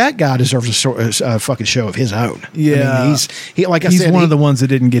 that guy deserves a fucking show of his own. Yeah, I mean, he's one of the ones that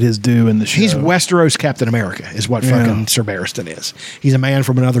didn't get his due in the show. He's Westeros Captain America, is what fucking Sir Barristan is. He's a man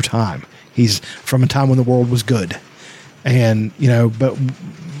from another time. He's from a time when the world was good, and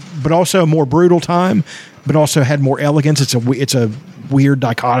but also a more brutal time, but also had more elegance. It's a weird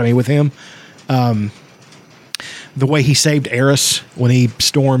dichotomy with him. The way he saved Eris when he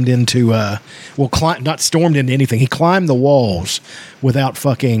stormed into, not stormed into anything. He climbed the walls without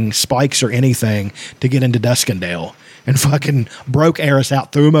fucking spikes or anything to get into Duskendale and fucking broke Eris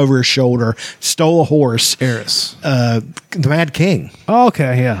out, threw him over his shoulder, stole a horse. Eris. The Mad King. Oh,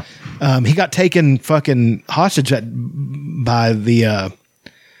 okay, yeah. He got taken fucking hostage by the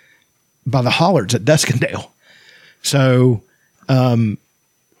Hollards at Duskendale. So,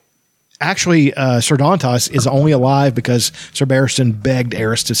 actually, Sir Dantas is only alive because Sir Barristan begged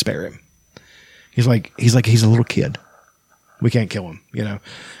Eris to spare him. He's like he's a little kid. We can't kill him,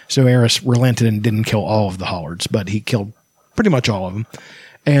 So Eris relented and didn't kill all of the Hollards, but he killed pretty much all of them.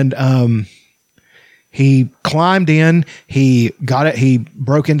 And He climbed in, he got it, he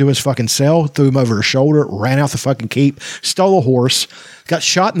broke into his fucking cell, threw him over his shoulder, ran out the fucking keep, stole a horse, got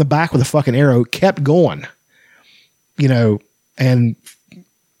shot in the back with a fucking arrow, kept going. You know, and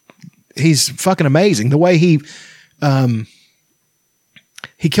he's fucking amazing. The way he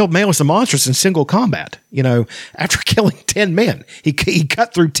killed Malus the Monstrous in single combat, you know, after killing 10 men. He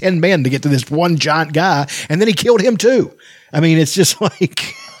cut through 10 men to get to this one giant guy, and then he killed him too. I mean, it's just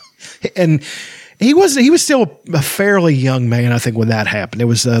like, and he was still a fairly young man, I think, when that happened. It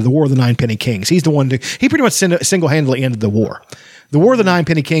was the War of the Nine Penny Kings. He's the one he pretty much single-handedly ended the war. The War of the Nine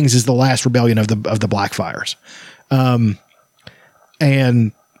Penny Kings is the last rebellion of the Blackfires.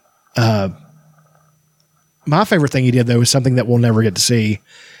 My favorite thing he did, though, is something that we'll never get to see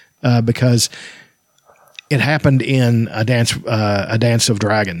because it happened in A Dance of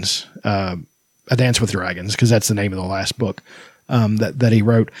Dragons, A Dance with Dragons, because that's the name of the last book that he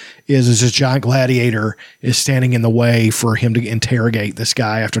wrote. Is this giant gladiator is standing in the way for him to interrogate this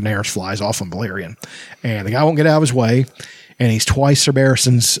guy after Daenerys flies off on Balerion, and the guy won't get out of his way, and he's twice Sir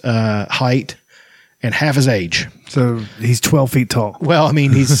Barristan's height and half his age. So he's 12 feet tall. Well, I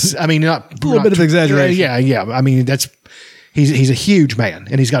mean, not a little bit of exaggeration. Yeah. I mean, he's a huge man,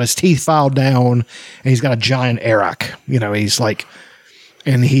 and he's got his teeth filed down, and he's got a giant arak. You know,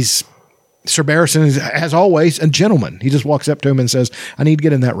 Sir Barristan is, as always, a gentleman. He just walks up to him and says, "I need to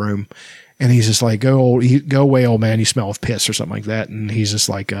get in that room," and he's just like, "Go away, old man. You smell of piss," or something like that. And he's just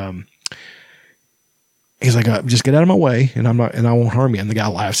like, just get out of my way, and I won't harm you. And the guy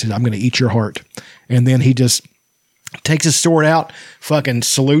laughs, and I'm going to eat your heart. And then he just takes his sword out, fucking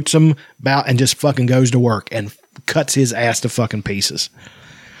salutes him, and just fucking goes to work and cuts his ass to fucking pieces.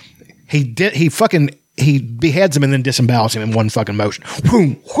 He beheads him and then disembowels him in one fucking motion.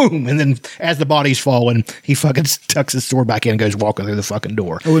 Whoom, whoom. And then as the body's falling, he fucking tucks his sword back in and goes walking through the fucking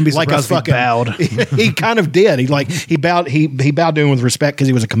door. I wouldn't be surprised if he bowed. He kind of did. He bowed to him with respect because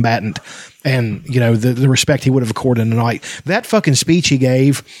he was a combatant. And, you know, the respect he would have accorded in a night. That fucking speech he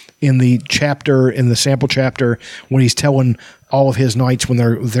gave in the sample chapter, when he's telling all of his knights when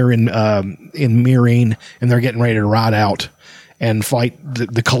they're in Meereen and they're getting ready to ride out and fight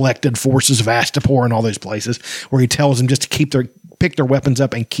the collected forces of Astapor and all those places, where he tells them just to pick their weapons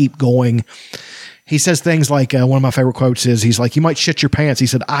up and keep going. He says things like, one of my favorite quotes is, he's like, "You might shit your pants." He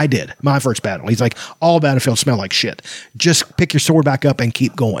said, "I did my first battle." He's like, "All battlefields smell like shit. Just pick your sword back up and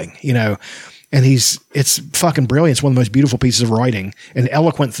keep going," you know? And it's fucking brilliant. It's one of the most beautiful pieces of writing and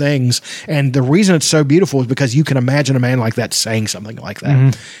eloquent things. And the reason it's so beautiful is because you can imagine a man like that saying something like that.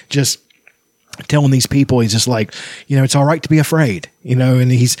 Mm-hmm. Just telling these people, he's just like, you know, it's all right to be afraid, you know,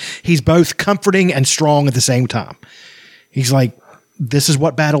 and he's both comforting and strong at the same time. He's like, this is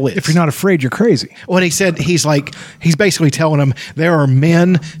what battle is. If you're not afraid, you're crazy. Well, he said, he's basically telling them there are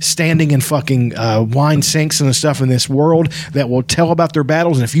men standing in fucking wine sinks and stuff in this world that will tell about their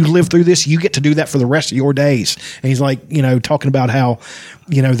battles. And if you live through this, you get to do that for the rest of your days. And he's like, you know, talking about how,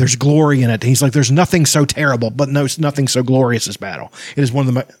 you know, there's glory in it. And he's like, there's nothing so terrible, but no, it's nothing so glorious as battle. It is one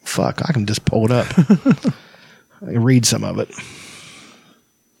of the fuck, I can just pull it up. I can read some of it.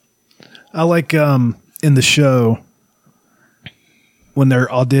 I like in the show, when they're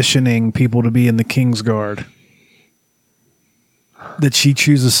auditioning people to be in the Kingsguard, that she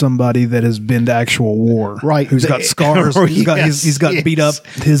chooses somebody that has been to actual war, right? Who's got scars. He's got beat up.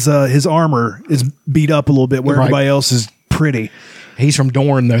 His armor is beat up a little bit, where everybody else is pretty. He's from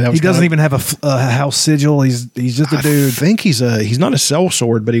Dorne, though. He doesn't even have a house sigil. He's just a dude. I think he's not a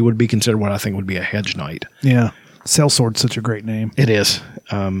sellsword, but he would be considered what I think would be a hedge knight. Yeah, sellsword's such a great name. It is.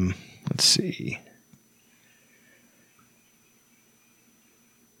 Let's see.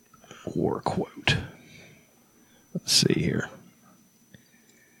 War quote. Let's see here.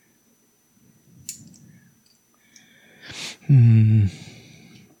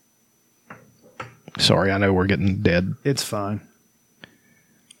 Sorry, I know we're getting dead. It's fine.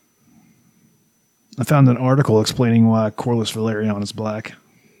 I found an article explaining why Corlys Velaryon is black.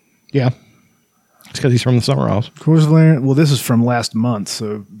 Yeah. It's because he's from the Summer Isles. Corlys Velaryon, well, this is from last month,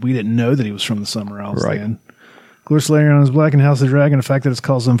 so we didn't know that he was from the Summer Isles then. Corlys Velaryon is black in House of the Dragon, a fact that it's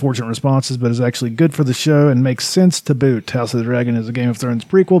caused unfortunate responses, but is actually good for the show and makes sense to boot. House of the Dragon is a Game of Thrones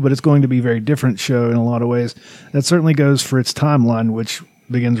prequel, but it's going to be a very different show in a lot of ways. That certainly goes for its timeline, which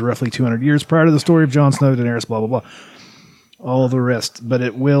begins roughly 200 years prior to the story of Jon Snow, Daenerys, blah, blah, blah. All the rest. But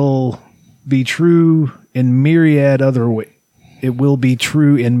it will be true in myriad other ways. It will be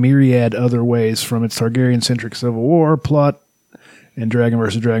true in myriad other ways, from its Targaryen-centric Civil War plot and Dragon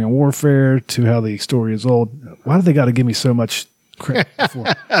versus Dragon warfare to how the story is old. Why do they got to give me so much credit for?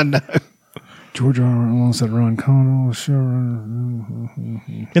 I know. George R. R. Martin said Ron Connell. Sure.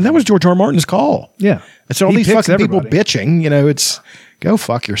 And that was George R. R. Martin's call. Yeah. And so all He these picks fucking people everybody. bitching, it's go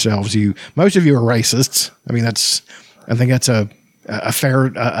fuck yourselves. Most of you are racists. I mean, I think that's a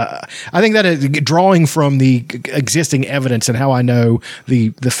fair, I think that is drawing from the existing evidence and how I know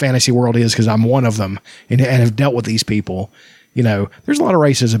the fantasy world is, because I'm one of them and have dealt with these people. There's a lot of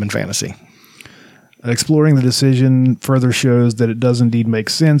racism in fantasy. Exploring the decision further shows that it does indeed make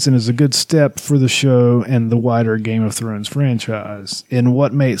sense and is a good step for the show and the wider Game of Thrones franchise. In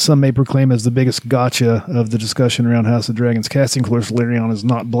what some may proclaim as the biggest gotcha of the discussion around House of Dragons, casting Close Valerion is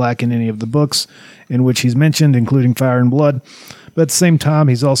not black in any of the books in which he's mentioned, including Fire and Blood. But at the same time,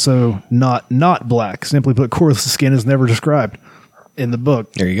 he's also not black. Simply put, Corlys' skin is never described in the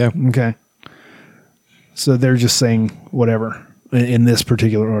book. There you go. Okay. So they're just saying whatever in this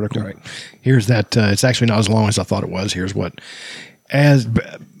particular article. All right. Here's that. It's actually not as long as I thought it was. Here's what. As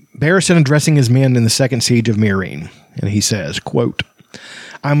Barristan addressing his men in the second siege of Meereen, and he says, quote,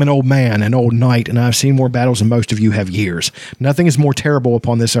 I'm an old man, an old knight, and I've seen more battles than most of you have years. Nothing is more terrible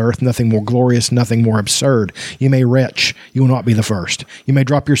upon this earth, nothing more glorious, nothing more absurd. You may retch, you will not be the first. You may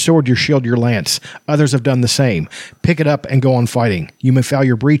drop your sword, your shield, your lance. Others have done the same. Pick it up and go on fighting. You may foul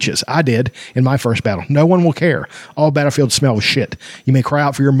your breeches. I did in my first battle. No one will care. All battlefields smell of shit. You may cry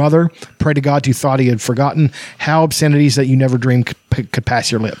out for your mother. Pray to God you thought he had forgotten. How obscenities that you never dreamed could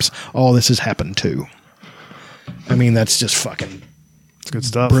pass your lips. All this has happened too. I mean, that's just fucking... It's good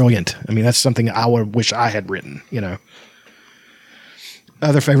stuff. Brilliant. I mean, that's something I would wish I had written,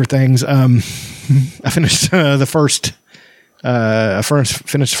 Other favorite things. I finished finished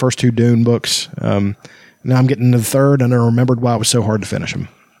the first two Dune books. Now I'm getting to the third, and I remembered why it was so hard to finish them.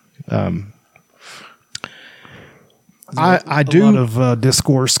 I do a lot of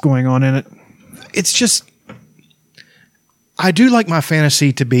discourse going on in it. It's just, I do like my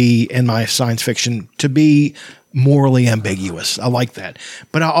fantasy to be, and my science fiction to be morally ambiguous. I like that.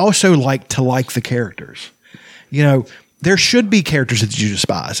 But I also like to like the characters. There should be characters that you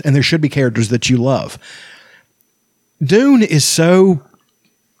despise, and there should be characters that you love. Dune is so,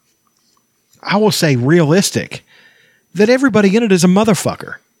 I will say, realistic that everybody in it is a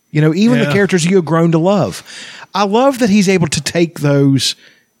motherfucker. Even the characters you have grown to love. I love that he's able to take those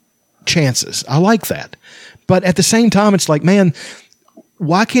chances. I like that. But at the same time, it's like, man,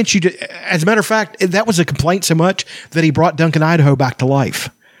 why can't you do, as a matter of fact, that was a complaint so much that he brought Duncan Idaho back to life,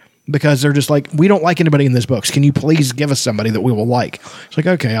 because they're just like, we don't like anybody in this books. Can you please give us somebody that we will like? It's like,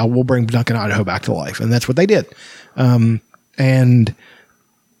 okay, we'll bring Duncan Idaho back to life. And that's what they did. And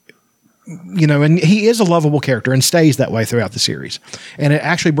he is a lovable character and stays that way throughout the series. And it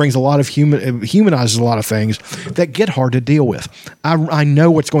actually brings a lot of humanizes a lot of things that get hard to deal with. I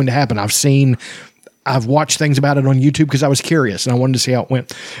know what's going to happen. I've watched things about it on YouTube because I was curious and I wanted to see how it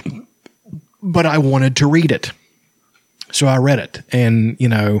went, but I wanted to read it. So I read it, and,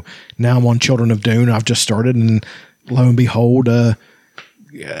 now I'm on Children of Dune. I've just started, and lo and behold, Night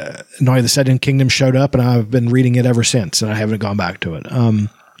of the Seven Kingdoms showed up, and I've been reading it ever since, and I haven't gone back to it. I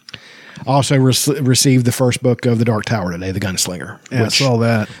also received the first book of The Dark Tower today, The Gunslinger. Yeah, I saw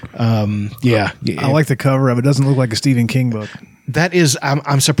that. Yeah. I like the cover of it. It doesn't look like a Stephen King book. That is,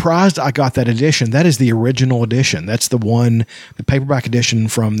 I'm surprised I got that edition. That is the original edition. That's the paperback edition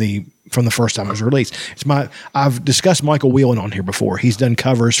from the first time it was released. I've discussed Michael Whelan on here before. He's done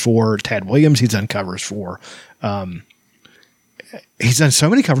covers for Tad Williams. He's done covers for, he's done so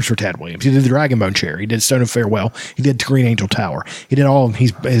many covers for Tad Williams. He did the Dragonbone Chair. He did Stone of Farewell. He did Green Angel Tower. He did all of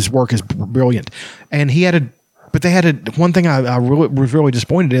his work is brilliant. And one thing I was really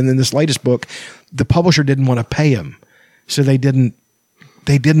disappointed in this latest book, the publisher didn't want to pay him. So they didn't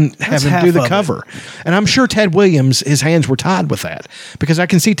have him do the cover. And I'm sure Ted Williams, his hands were tied with that, because I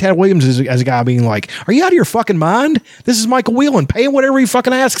can see Ted Williams as a guy being like, are you out of your fucking mind? This is Michael Whelan. Pay him whatever he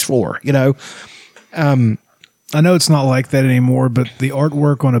fucking asks for, I know it's not like that anymore, but the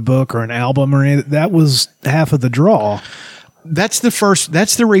artwork on a book or an album or anything, that was half of the draw. That's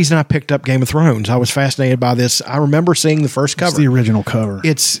the reason I picked up Game of Thrones. I was fascinated by this. I remember seeing the first cover. It's the original cover.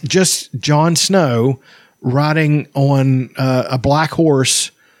 It's just Jon Snow riding on a black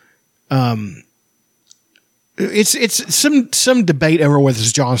horse. It's some debate over whether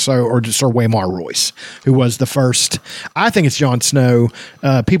it's Jon Snow or Sir Waymar Royce, who was the first. I think it's Jon Snow.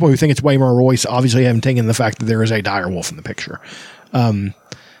 People who think it's Waymar Royce obviously haven't taken the fact that there is a dire wolf in the picture. I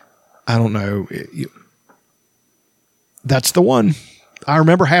don't know. That's the one. I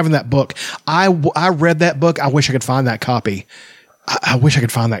remember having that book. I read that book. I wish I could find that copy. I wish I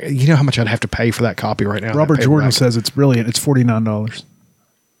could find that. You know how much I'd have to pay for that copy right now? Robert Jordan says it's brilliant. It's $49.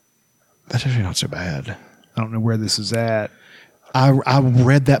 That's actually not so bad. I don't know where this is at. I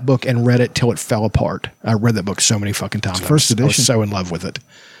read that book and read it till it fell apart. I read that book so many fucking times. First I was edition. so in love with it.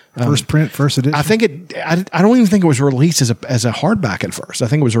 First print, first edition. I think it. I don't even think it was released as a hardback at first. I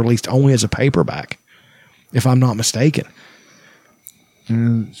think it was released only as a paperback, if I'm not mistaken.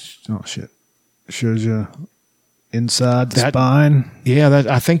 Oh shit! Shows you inside the spine. Yeah,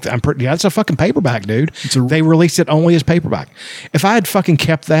 that's a fucking paperback, dude. They released it only as paperback. If I had fucking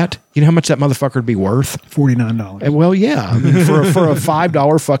kept that, you know how much that motherfucker would be worth? $49. Well, yeah, I mean, for a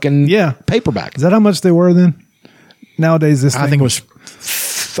 $5 fucking paperback. Is that how much they were then? Nowadays, this I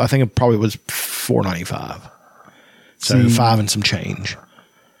think it probably was $4.95. So See, $5 and some change.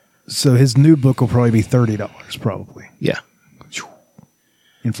 So his new book will probably be $30, probably. Yeah.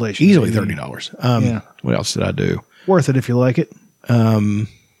 Inflation. Easily $30. Yeah. What else did I do? Worth it if you like it. I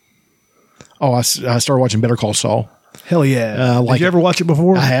started watching Better Call Saul. Hell yeah. Like Did you ever watch it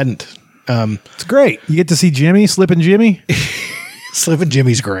before? I hadn't. It's great. You get to see Slippin' Jimmy. Slippin'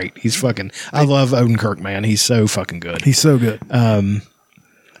 Jimmy's great. He's fucking. I love Odenkirk, man. He's so fucking good. He's so good.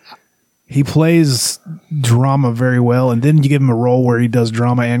 He plays drama very well, and then you give him a role where he does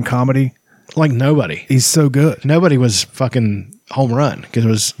drama and comedy. Like nobody. He's so good. Nobody was fucking home run because it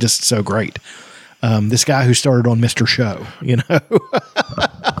was just so great. This guy who started on Mr. Show, you know.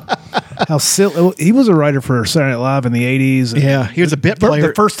 How silly. He was a writer for Saturday Night Live in the 80s. Yeah, he was a bit player.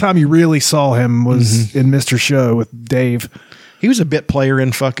 The first time you really saw him was in Mr. Show with Dave. He was a bit player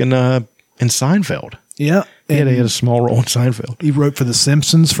in fucking in Seinfeld. Yeah. He had a small role in Seinfeld. He wrote for The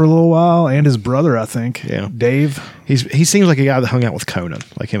Simpsons for a little while, and his brother, I think. Yeah. Dave. He seems like a guy that hung out with Conan.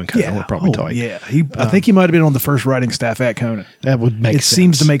 Like him and Conan were probably tight. Yeah. I think he might have been on the first writing staff at Conan. That would make sense. It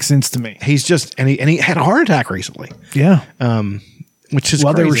seems to make sense to me. He's just and he had a heart attack recently. Yeah. Which is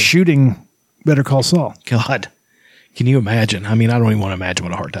while crazy. they were shooting Better Call Saul. God. Can you imagine? I mean, I don't even want to imagine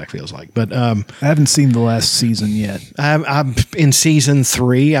what a heart attack feels like. But I haven't seen the last season yet. I'm in season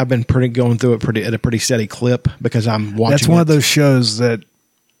 3. I've been going through it at a pretty steady clip because I'm watching. That's one of those shows that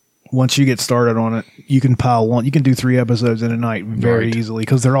once you get started on it, you can pile on. You can do 3 episodes in a night very easily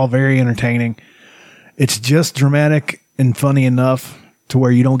because they're all very entertaining. It's just dramatic and funny enough to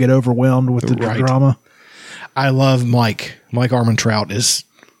where you don't get overwhelmed with the drama. I love Mike. Mike Armentrout is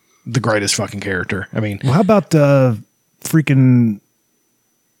the greatest fucking character. I mean, well, how about freaking?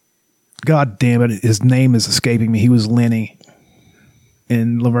 God damn it! His name is escaping me. He was Lenny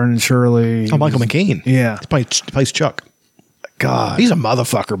in Laverne and Shirley. Oh, Michael McKean. Yeah, he plays Chuck. God, he's a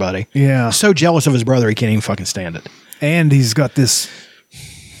motherfucker, buddy. Yeah, so jealous of his brother, he can't even fucking stand it. And he's got this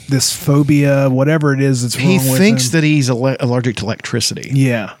phobia, whatever it is that's wrong with him. He thinks that he's allergic to electricity.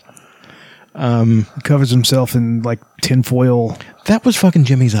 Yeah. Covers himself in like tinfoil. That was fucking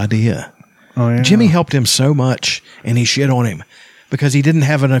Jimmy's idea. Oh, yeah. Jimmy helped him so much, and he shit on him because he didn't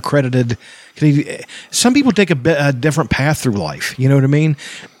have an accredited. Some people take a different path through life. You know what I mean?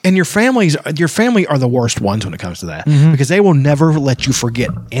 And your family are the worst ones when it comes to that because they will never let you forget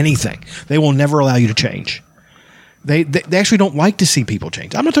anything. They will never allow you to change. They actually don't like to see people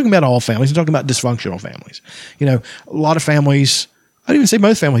change. I'm not talking about all families. I'm talking about dysfunctional families. You know, a lot of families. I'd even say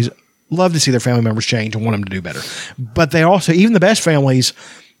most families love to see their family members change and want them to do better. But they also, even the best families,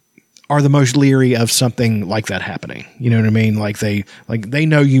 are the most leery of something like that happening. You know what I mean? Like they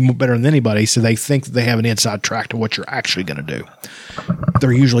know you better than anybody, so they think they have an inside track to what you're actually going to do.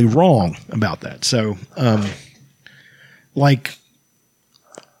 They're usually wrong about that. So, like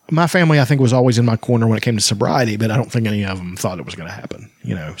my family, I think was always in my corner when it came to sobriety, but I don't think any of them thought it was going to happen.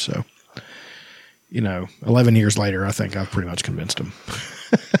 You know, so 11 years later, I think I've pretty much convinced them.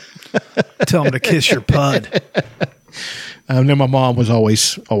 Tell him to kiss your pud. No, my mom was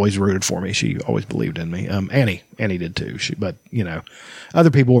always rooted for me. She always believed in me. Annie did too. But other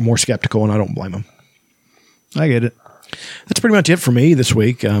people were more skeptical, and I don't blame them. I get it. That's pretty much it for me this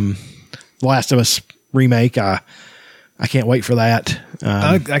week. The Last of Us remake. I can't wait for that.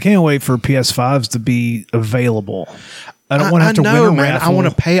 I can't wait for PS5s to be available. I don't want to have to win a raffle.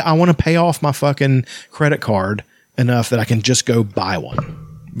 I want to pay off my fucking credit card enough that I can just go buy one.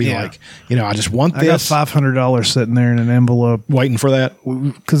 Like, I just want this. I got $500 sitting there in an envelope. Waiting for that?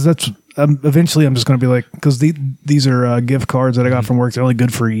 Because that's, eventually I'm just going to be like, because these are gift cards that I got from work. They're only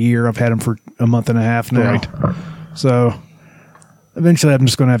good for a year. I've had them for a month and a half now. Right. So eventually I'm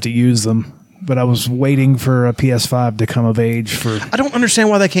just going to have to use them. But I was waiting for a PS5 to come of age for. I don't understand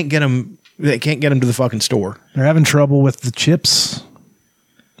why they can't get them. They can't get them to the fucking store. They're having trouble with the chips.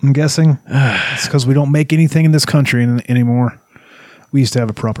 I'm guessing it's because we don't make anything in this country anymore. We used to have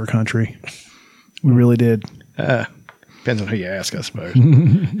a proper country. We really did. Depends on who you ask, I suppose. You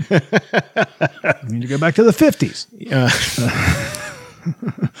need to go back to the 50s.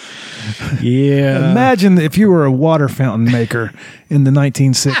 Yeah. Imagine if you were a water fountain maker in the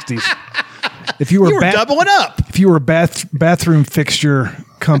 1960s. If you were, doubling up. If you were a bathroom fixture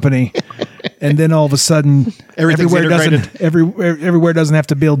company, and then all of a sudden everywhere doesn't have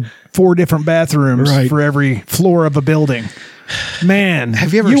to build 4 different bathrooms for every floor of a building. Man,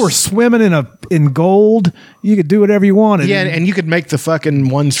 you were swimming in gold. You could do whatever you wanted. Yeah, and you could make the fucking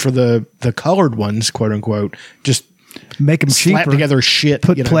ones for the colored ones, quote unquote, just make them cheaper. Slap together shit.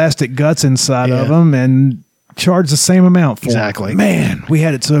 Put plastic guts inside of them and charge the same amount for them. Man, we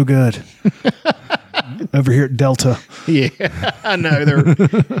had it so good. Over here at Delta. Yeah, I know.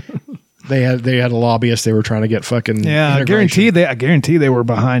 They had a lobbyist. They were trying to get fucking. Yeah, I guarantee they were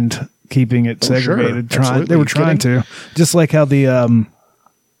behind keeping it segregated. Sure. They were trying to, just like how the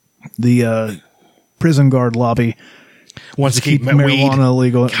prison guard lobby wants to keep marijuana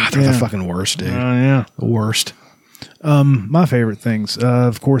illegal. God, they're the fucking worst, dude. Yeah, the worst. My favorite things,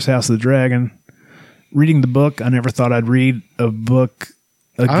 of course, House of the Dragon. Reading the book, I never thought I'd read a book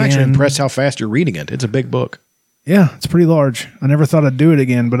again. I'm actually impressed how fast you're reading it. It's a big book. Yeah, it's pretty large. I never thought I'd do it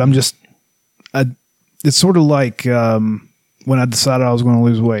again, but it's sort of like when I decided I was going to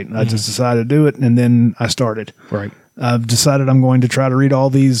lose weight. I just decided to do it, and then I started. Right. I've decided I'm going to try to read all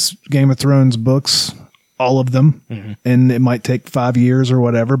these Game of Thrones books, all of them, and it might take 5 years or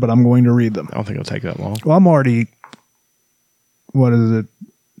whatever, but I'm going to read them. I don't think it'll take that long. Well, I'm already,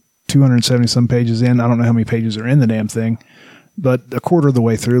 270 some pages in. I don't know how many pages are in the damn thing, but a quarter of the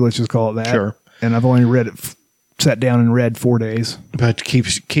way through, let's just call it that. Sure. And I've only read it, sat down and read 4 days. But keep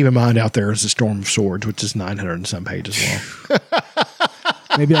in mind out there is the Storm of Swords, which is 900 and some pages long.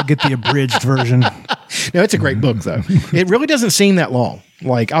 Maybe I'll get the abridged version. No, it's a great book, though. It really doesn't seem that long.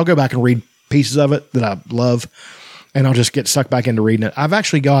 Like, I'll go back and read pieces of it that I love, and I'll just get sucked back into reading it. I've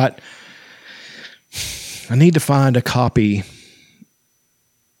actually got... I need to find a copy.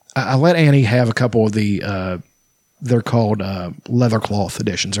 I let Annie have a couple of the... they're called leather cloth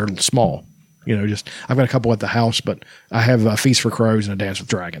editions. They're small. You know, just... I've got a couple at the house, but I have a Feast for Crows and a Dance with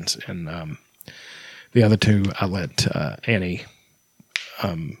Dragons. And the other two, I let Annie...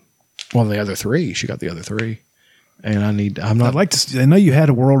 one of the other three. She got the other three, and I'd like to. I know you had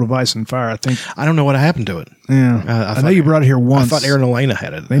a World of Ice and Fire. I think I don't know what happened to it. Yeah, I know you brought it here once. I thought Aaron and Elena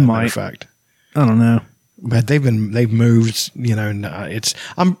had it. They might. In fact, I don't know, but they've moved. You know, it's.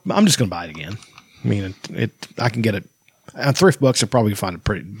 I'm just going to buy it again. I mean, I can get it at thrift books. I probably find a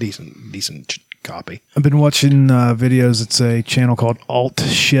pretty decent copy. I've been watching videos. It's a channel called Alt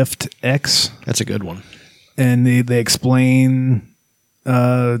Shift X. That's a good one, and they explain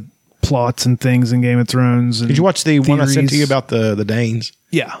plots and things in Game of Thrones. And did you watch the one I sent to you about the Danes?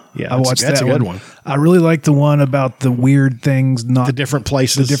 Yeah, I watched that's a good one. I really like the one about the weird things, not the different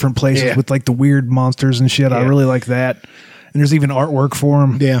places, with like the weird monsters and shit. Yeah. I really like that. And there's even artwork for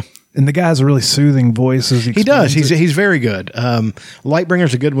him. Yeah. And the guy has a really soothing voice. He does. He's very good.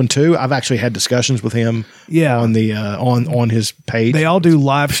 Lightbringer's a good one too. I've actually had discussions with him. Yeah. On the on his page. They all do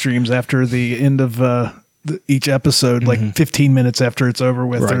live streams after the end of each episode, like 15 minutes after it's over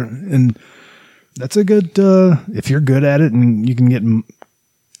with. Right. And that's a good, if you're good at it and you can get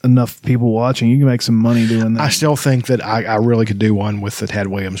enough people watching, you can make some money doing that. I still think that I really could do one with the Ted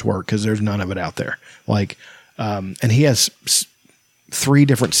Williams work because there's none of it out there. Like, and he has 3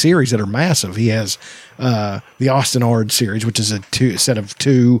 different series that are massive. He has the Austin Ard series, which is a set of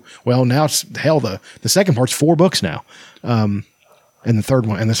 2. Well, now it's the second part's 4 books now. And the third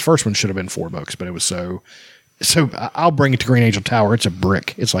one, and this first one should have been 4 books, but it was so. I'll bring it to Green Angel Tower. It's a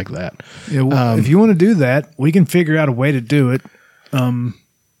brick. It's like that. Yeah, well, if you want to do that, we can figure out a way to do it. I'm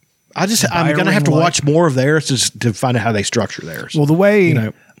going to have to watch more of theirs to find out how they structure theirs. Well, the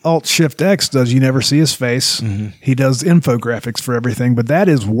way Alt Shift X does, you never see his face. Mm-hmm. He does infographics for everything, but that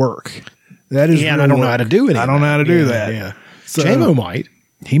is work. That is and I don't know how to do it. I don't know how to do that. Yeah. So, JMO might.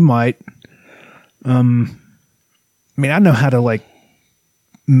 He might. I mean, I know how to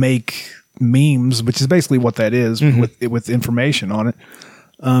make memes, which is basically what that is with information on it.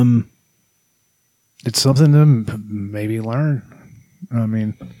 It's something to maybe learn. I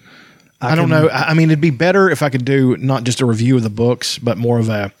mean, I don't know. I mean, it'd be better if I could do not just a review of the books, but more of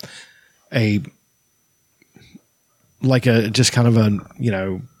a just kind of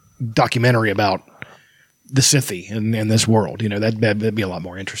a documentary about the Scythe and this world. That'd be a lot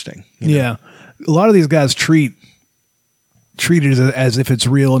more interesting. Yeah, a lot of these guys treat it as if it's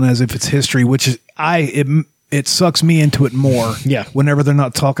real and as if it's history, which is it sucks me into it more. Yeah. Whenever they're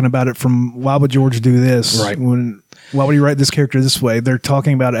not talking about it from why would George do this? Right. Why would he write this character this way? They're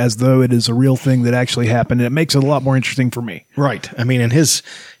talking about it as though it is a real thing that actually happened, and it makes it a lot more interesting for me. Right. I mean, and his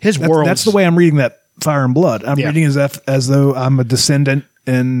world. That's the way I'm reading that Fire and Blood. I'm reading as though I'm a descendant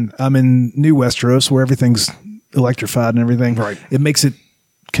and I'm in New Westeros where everything's electrified and everything. Right. It makes it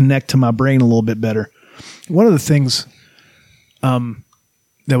connect to my brain a little bit better. One of the things that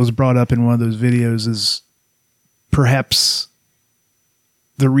was brought up in one of those videos is perhaps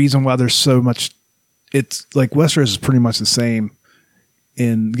the reason why there's so much. It's like Westeros is pretty much the same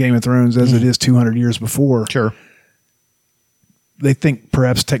in Game of Thrones as it is 200 years before. Sure. They think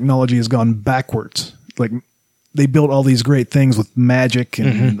perhaps technology has gone backwards. Like they built all these great things with magic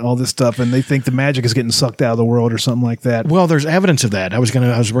and all this stuff, and they think the magic is getting sucked out of the world or something like that. Well, there's evidence of that. I was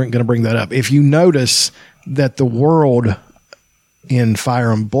gonna bring that up. If you notice that the world in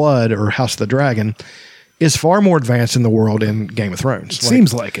Fire and Blood or House of the Dragon is far more advanced than the world in Game of Thrones.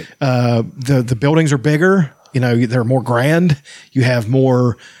 Seems like it. The buildings are bigger. You know, they're more grand. You have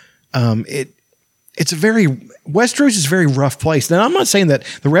more. It's a very Westeros is a very rough place. Now, I'm not saying that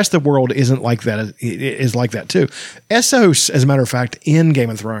the rest of the world isn't like that. It is like that too. Essos, as a matter of fact, in Game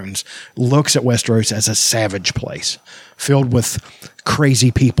of Thrones, looks at Westeros as a savage place filled with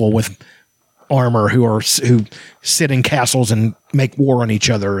crazy people with armor who sit in castles and make war on each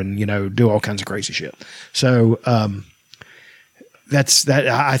other and, you know, do all kinds of crazy shit. So that's that.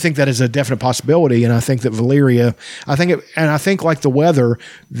 I think that is a definite possibility, and I think that Valyria. I think like the weather,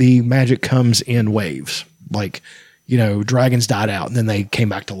 the magic comes in waves. Like, you know, dragons died out and then they came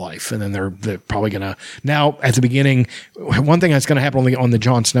back to life, and then they're probably gonna now at the beginning. One thing that's gonna happen on the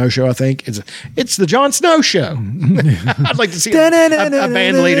Jon Snow show, I think, is it's the Jon Snow show. I'd like to see a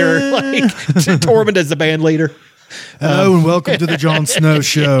band leader like Tormund as the band leader. Hello and welcome to the Jon Snow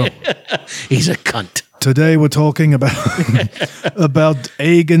show. He's a cunt. Today we're talking about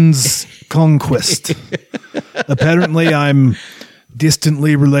Aegon's conquest. Apparently, I'm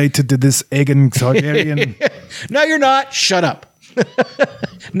distantly related to this Aegon Targaryen. No, you're not. Shut up.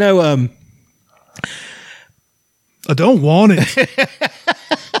 No, I don't want it.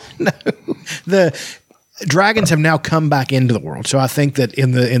 No, the dragons have now come back into the world, so I think that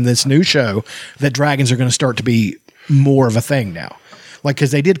in this new show, that dragons are going to start to be more of a thing now. Like,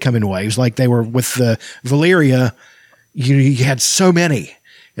 because they did come in waves, like they were with the Valyria. You had so many,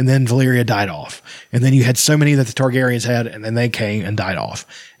 and then Valyria died off, and then you had so many that the Targaryens had, and then they came and died off,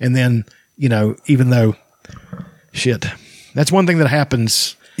 and then, you know, even though shit, that's one thing that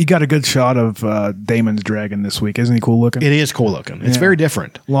happens. You got a good shot of Daemon's dragon this week. Isn't he cool looking? It is cool looking. It's very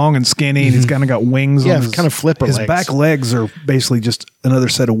different. Long and skinny. And he's kind of got wings. Yeah, on his, kind of flipper his legs. back legs are basically just another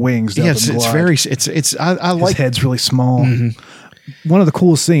set of wings. Yeah, it's very. I like. His head's really small. One of the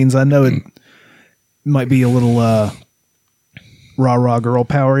coolest scenes. I know it might be a little rah girl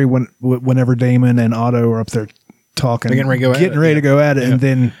powery whenever Daemon and Otto are up there talking, They're getting ready to go at it, and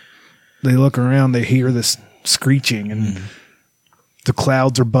then they look around. They hear this screeching and. The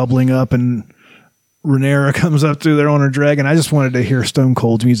clouds are bubbling up, and Rhaenyra comes up through there on her dragon. I just wanted to hear Stone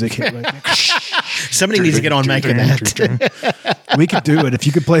Cold's music hit. Like, somebody needs to get on making that. We could do it if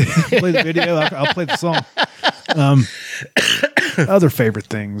you could play the video. I'll play the song. Other favorite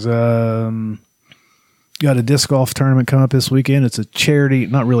things. Got a disc golf tournament coming up this weekend. It's a charity,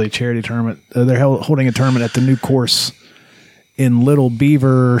 not really a charity tournament. They're holding a tournament at the new course in Little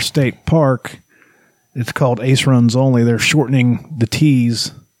Beaver State Park. It's called Ace Runs Only. They're shortening the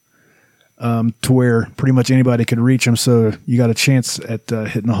tees to where pretty much anybody could reach them. So you got a chance at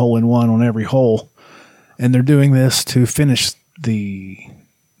hitting a hole-in-one on every hole. And they're doing this to finish the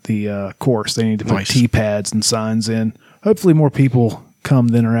course. They need to put tee pads and signs in. Hopefully more people come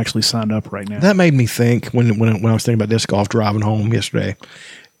than are actually signed up right now. That made me think when I was thinking about disc golf driving home yesterday.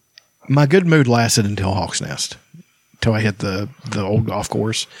 My good mood lasted until Hawk's Nest. Till I hit the old golf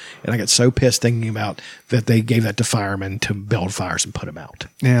course, and I got so pissed thinking about that they gave that to firemen to build fires and put them out.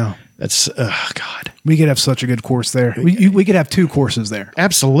 Yeah, that's God. We could have such a good course there. We could have two courses there.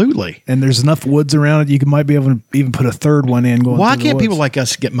 Absolutely, and there's enough woods around it. You might be able to even put a third one in. Why can't people like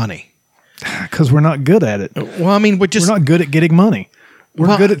us get money? Because we're not good at it. Well, I mean, we're not good at getting money.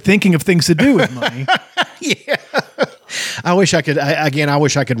 We're good at thinking of things to do with money. Yeah. I wish I could. I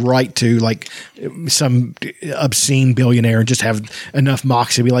wish I could write to like some obscene billionaire and just have enough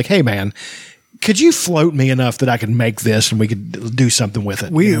moxie to be like, "Hey, man, could you float me enough that I could make this and we could do something with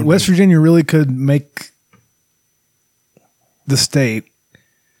it?" West Virginia really could make the state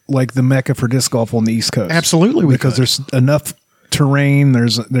like the mecca for disc golf on the East Coast. Absolutely, because there's enough terrain.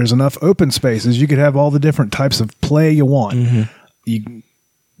 There's enough open spaces. You could have all the different types of play you want. You.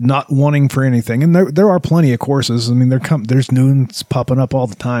 Not wanting for anything, and there are plenty of courses. I mean, there's new ones popping up all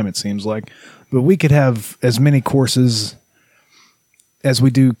the time. It seems like, but we could have as many courses as we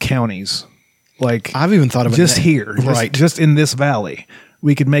do counties. Like I've even thought of just it here, right? Just in this valley,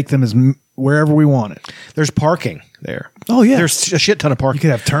 we could make them as wherever we wanted. There's parking there. Oh, yeah. There's a shit ton of parking. You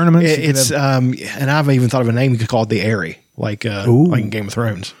could have tournaments. And I've even thought of a name you could call it the Eyrie, like in Game of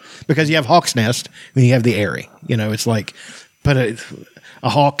Thrones, because you have Hawk's Nest and you have the Eyrie. You know, it's like put a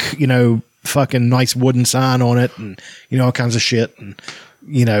hawk, you know, fucking nice wooden sign on it, and you know all kinds of shit, and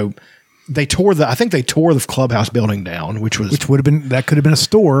you know. I think they tore the clubhouse building down, which would have been a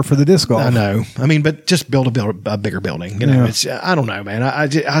store for the disc golf. I know. I mean, but just build a bigger building. You know, it's I don't know, man. I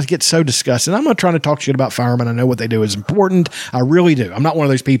get so disgusted. I'm not trying to talk shit about firemen. I know what they do is important. I really do. I'm not one of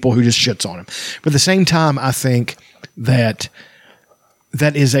those people who just shits on them. But at the same time, I think that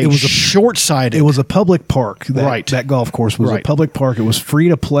is a short-sighted. It was a public park. Right. That golf course was a public park. It was free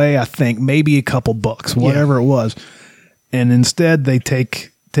to play. I think maybe a couple bucks, whatever it was, and instead they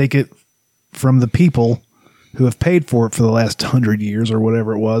take it from the people who have paid for it for the last 100 years or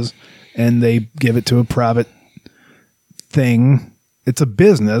whatever it was, and they give it to a private thing. It's a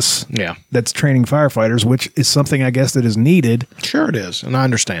business that's training firefighters, which is something I guess that is needed. Sure it is, and I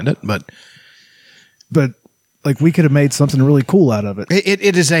understand it, but like we could have made something really cool out of it.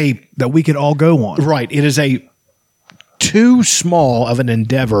 It is that we could all go on. Right. It is a too small of an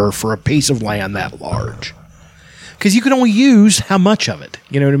endeavor for a piece of land that large. Because you can only use how much of it?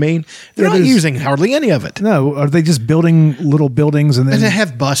 You know what I mean? They're not using hardly any of it. No, are they just building little buildings and they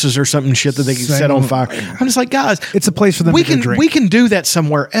have buses or something shit that they can set on fire? I'm just like, guys, it's a place for them to drink. We can do that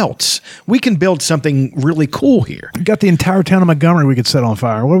somewhere else. We can build something really cool here. We got the entire town of Montgomery we could set on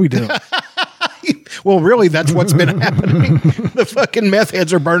fire. What are we doing? Well, really, that's what's been happening. The fucking meth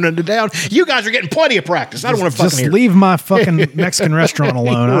heads are burning it down. You guys are getting plenty of practice. I don't want to fucking just leave my fucking Mexican restaurant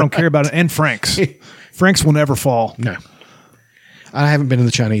alone. Right. I don't care about it. And Frank's. Frank's will never fall. No. I haven't been to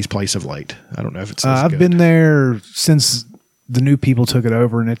the Chinese place of late. I don't know if it's I've been there since the new people took it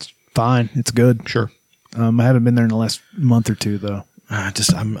over, and it's fine. It's good. Sure. I haven't been there in the last month or two, though.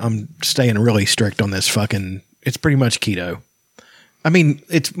 I'm staying really strict on this fucking... It's pretty much keto. I mean,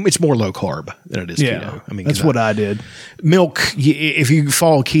 it's more low carb than it is keto. I mean, that's what I did. Milk, if you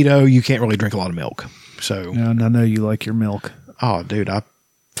follow keto, you can't really drink a lot of milk. So I know you like your milk. Oh, dude, I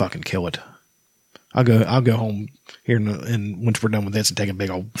fucking kill it. I'll go home here and once we're done with this and take a big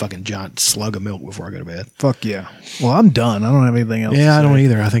old fucking giant slug of milk before I go to bed. Fuck yeah. Well, I'm done. I don't have anything else. Yeah, I don't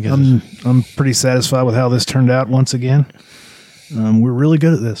either. I think I'm pretty satisfied with how this turned out once again. We're really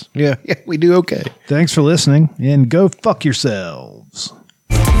good at this. Yeah, we do okay. Thanks for listening, and go fuck yourselves.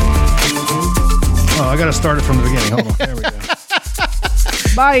 Oh, I got to start it from the beginning. Hold on. There we go.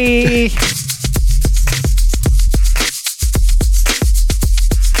 Bye.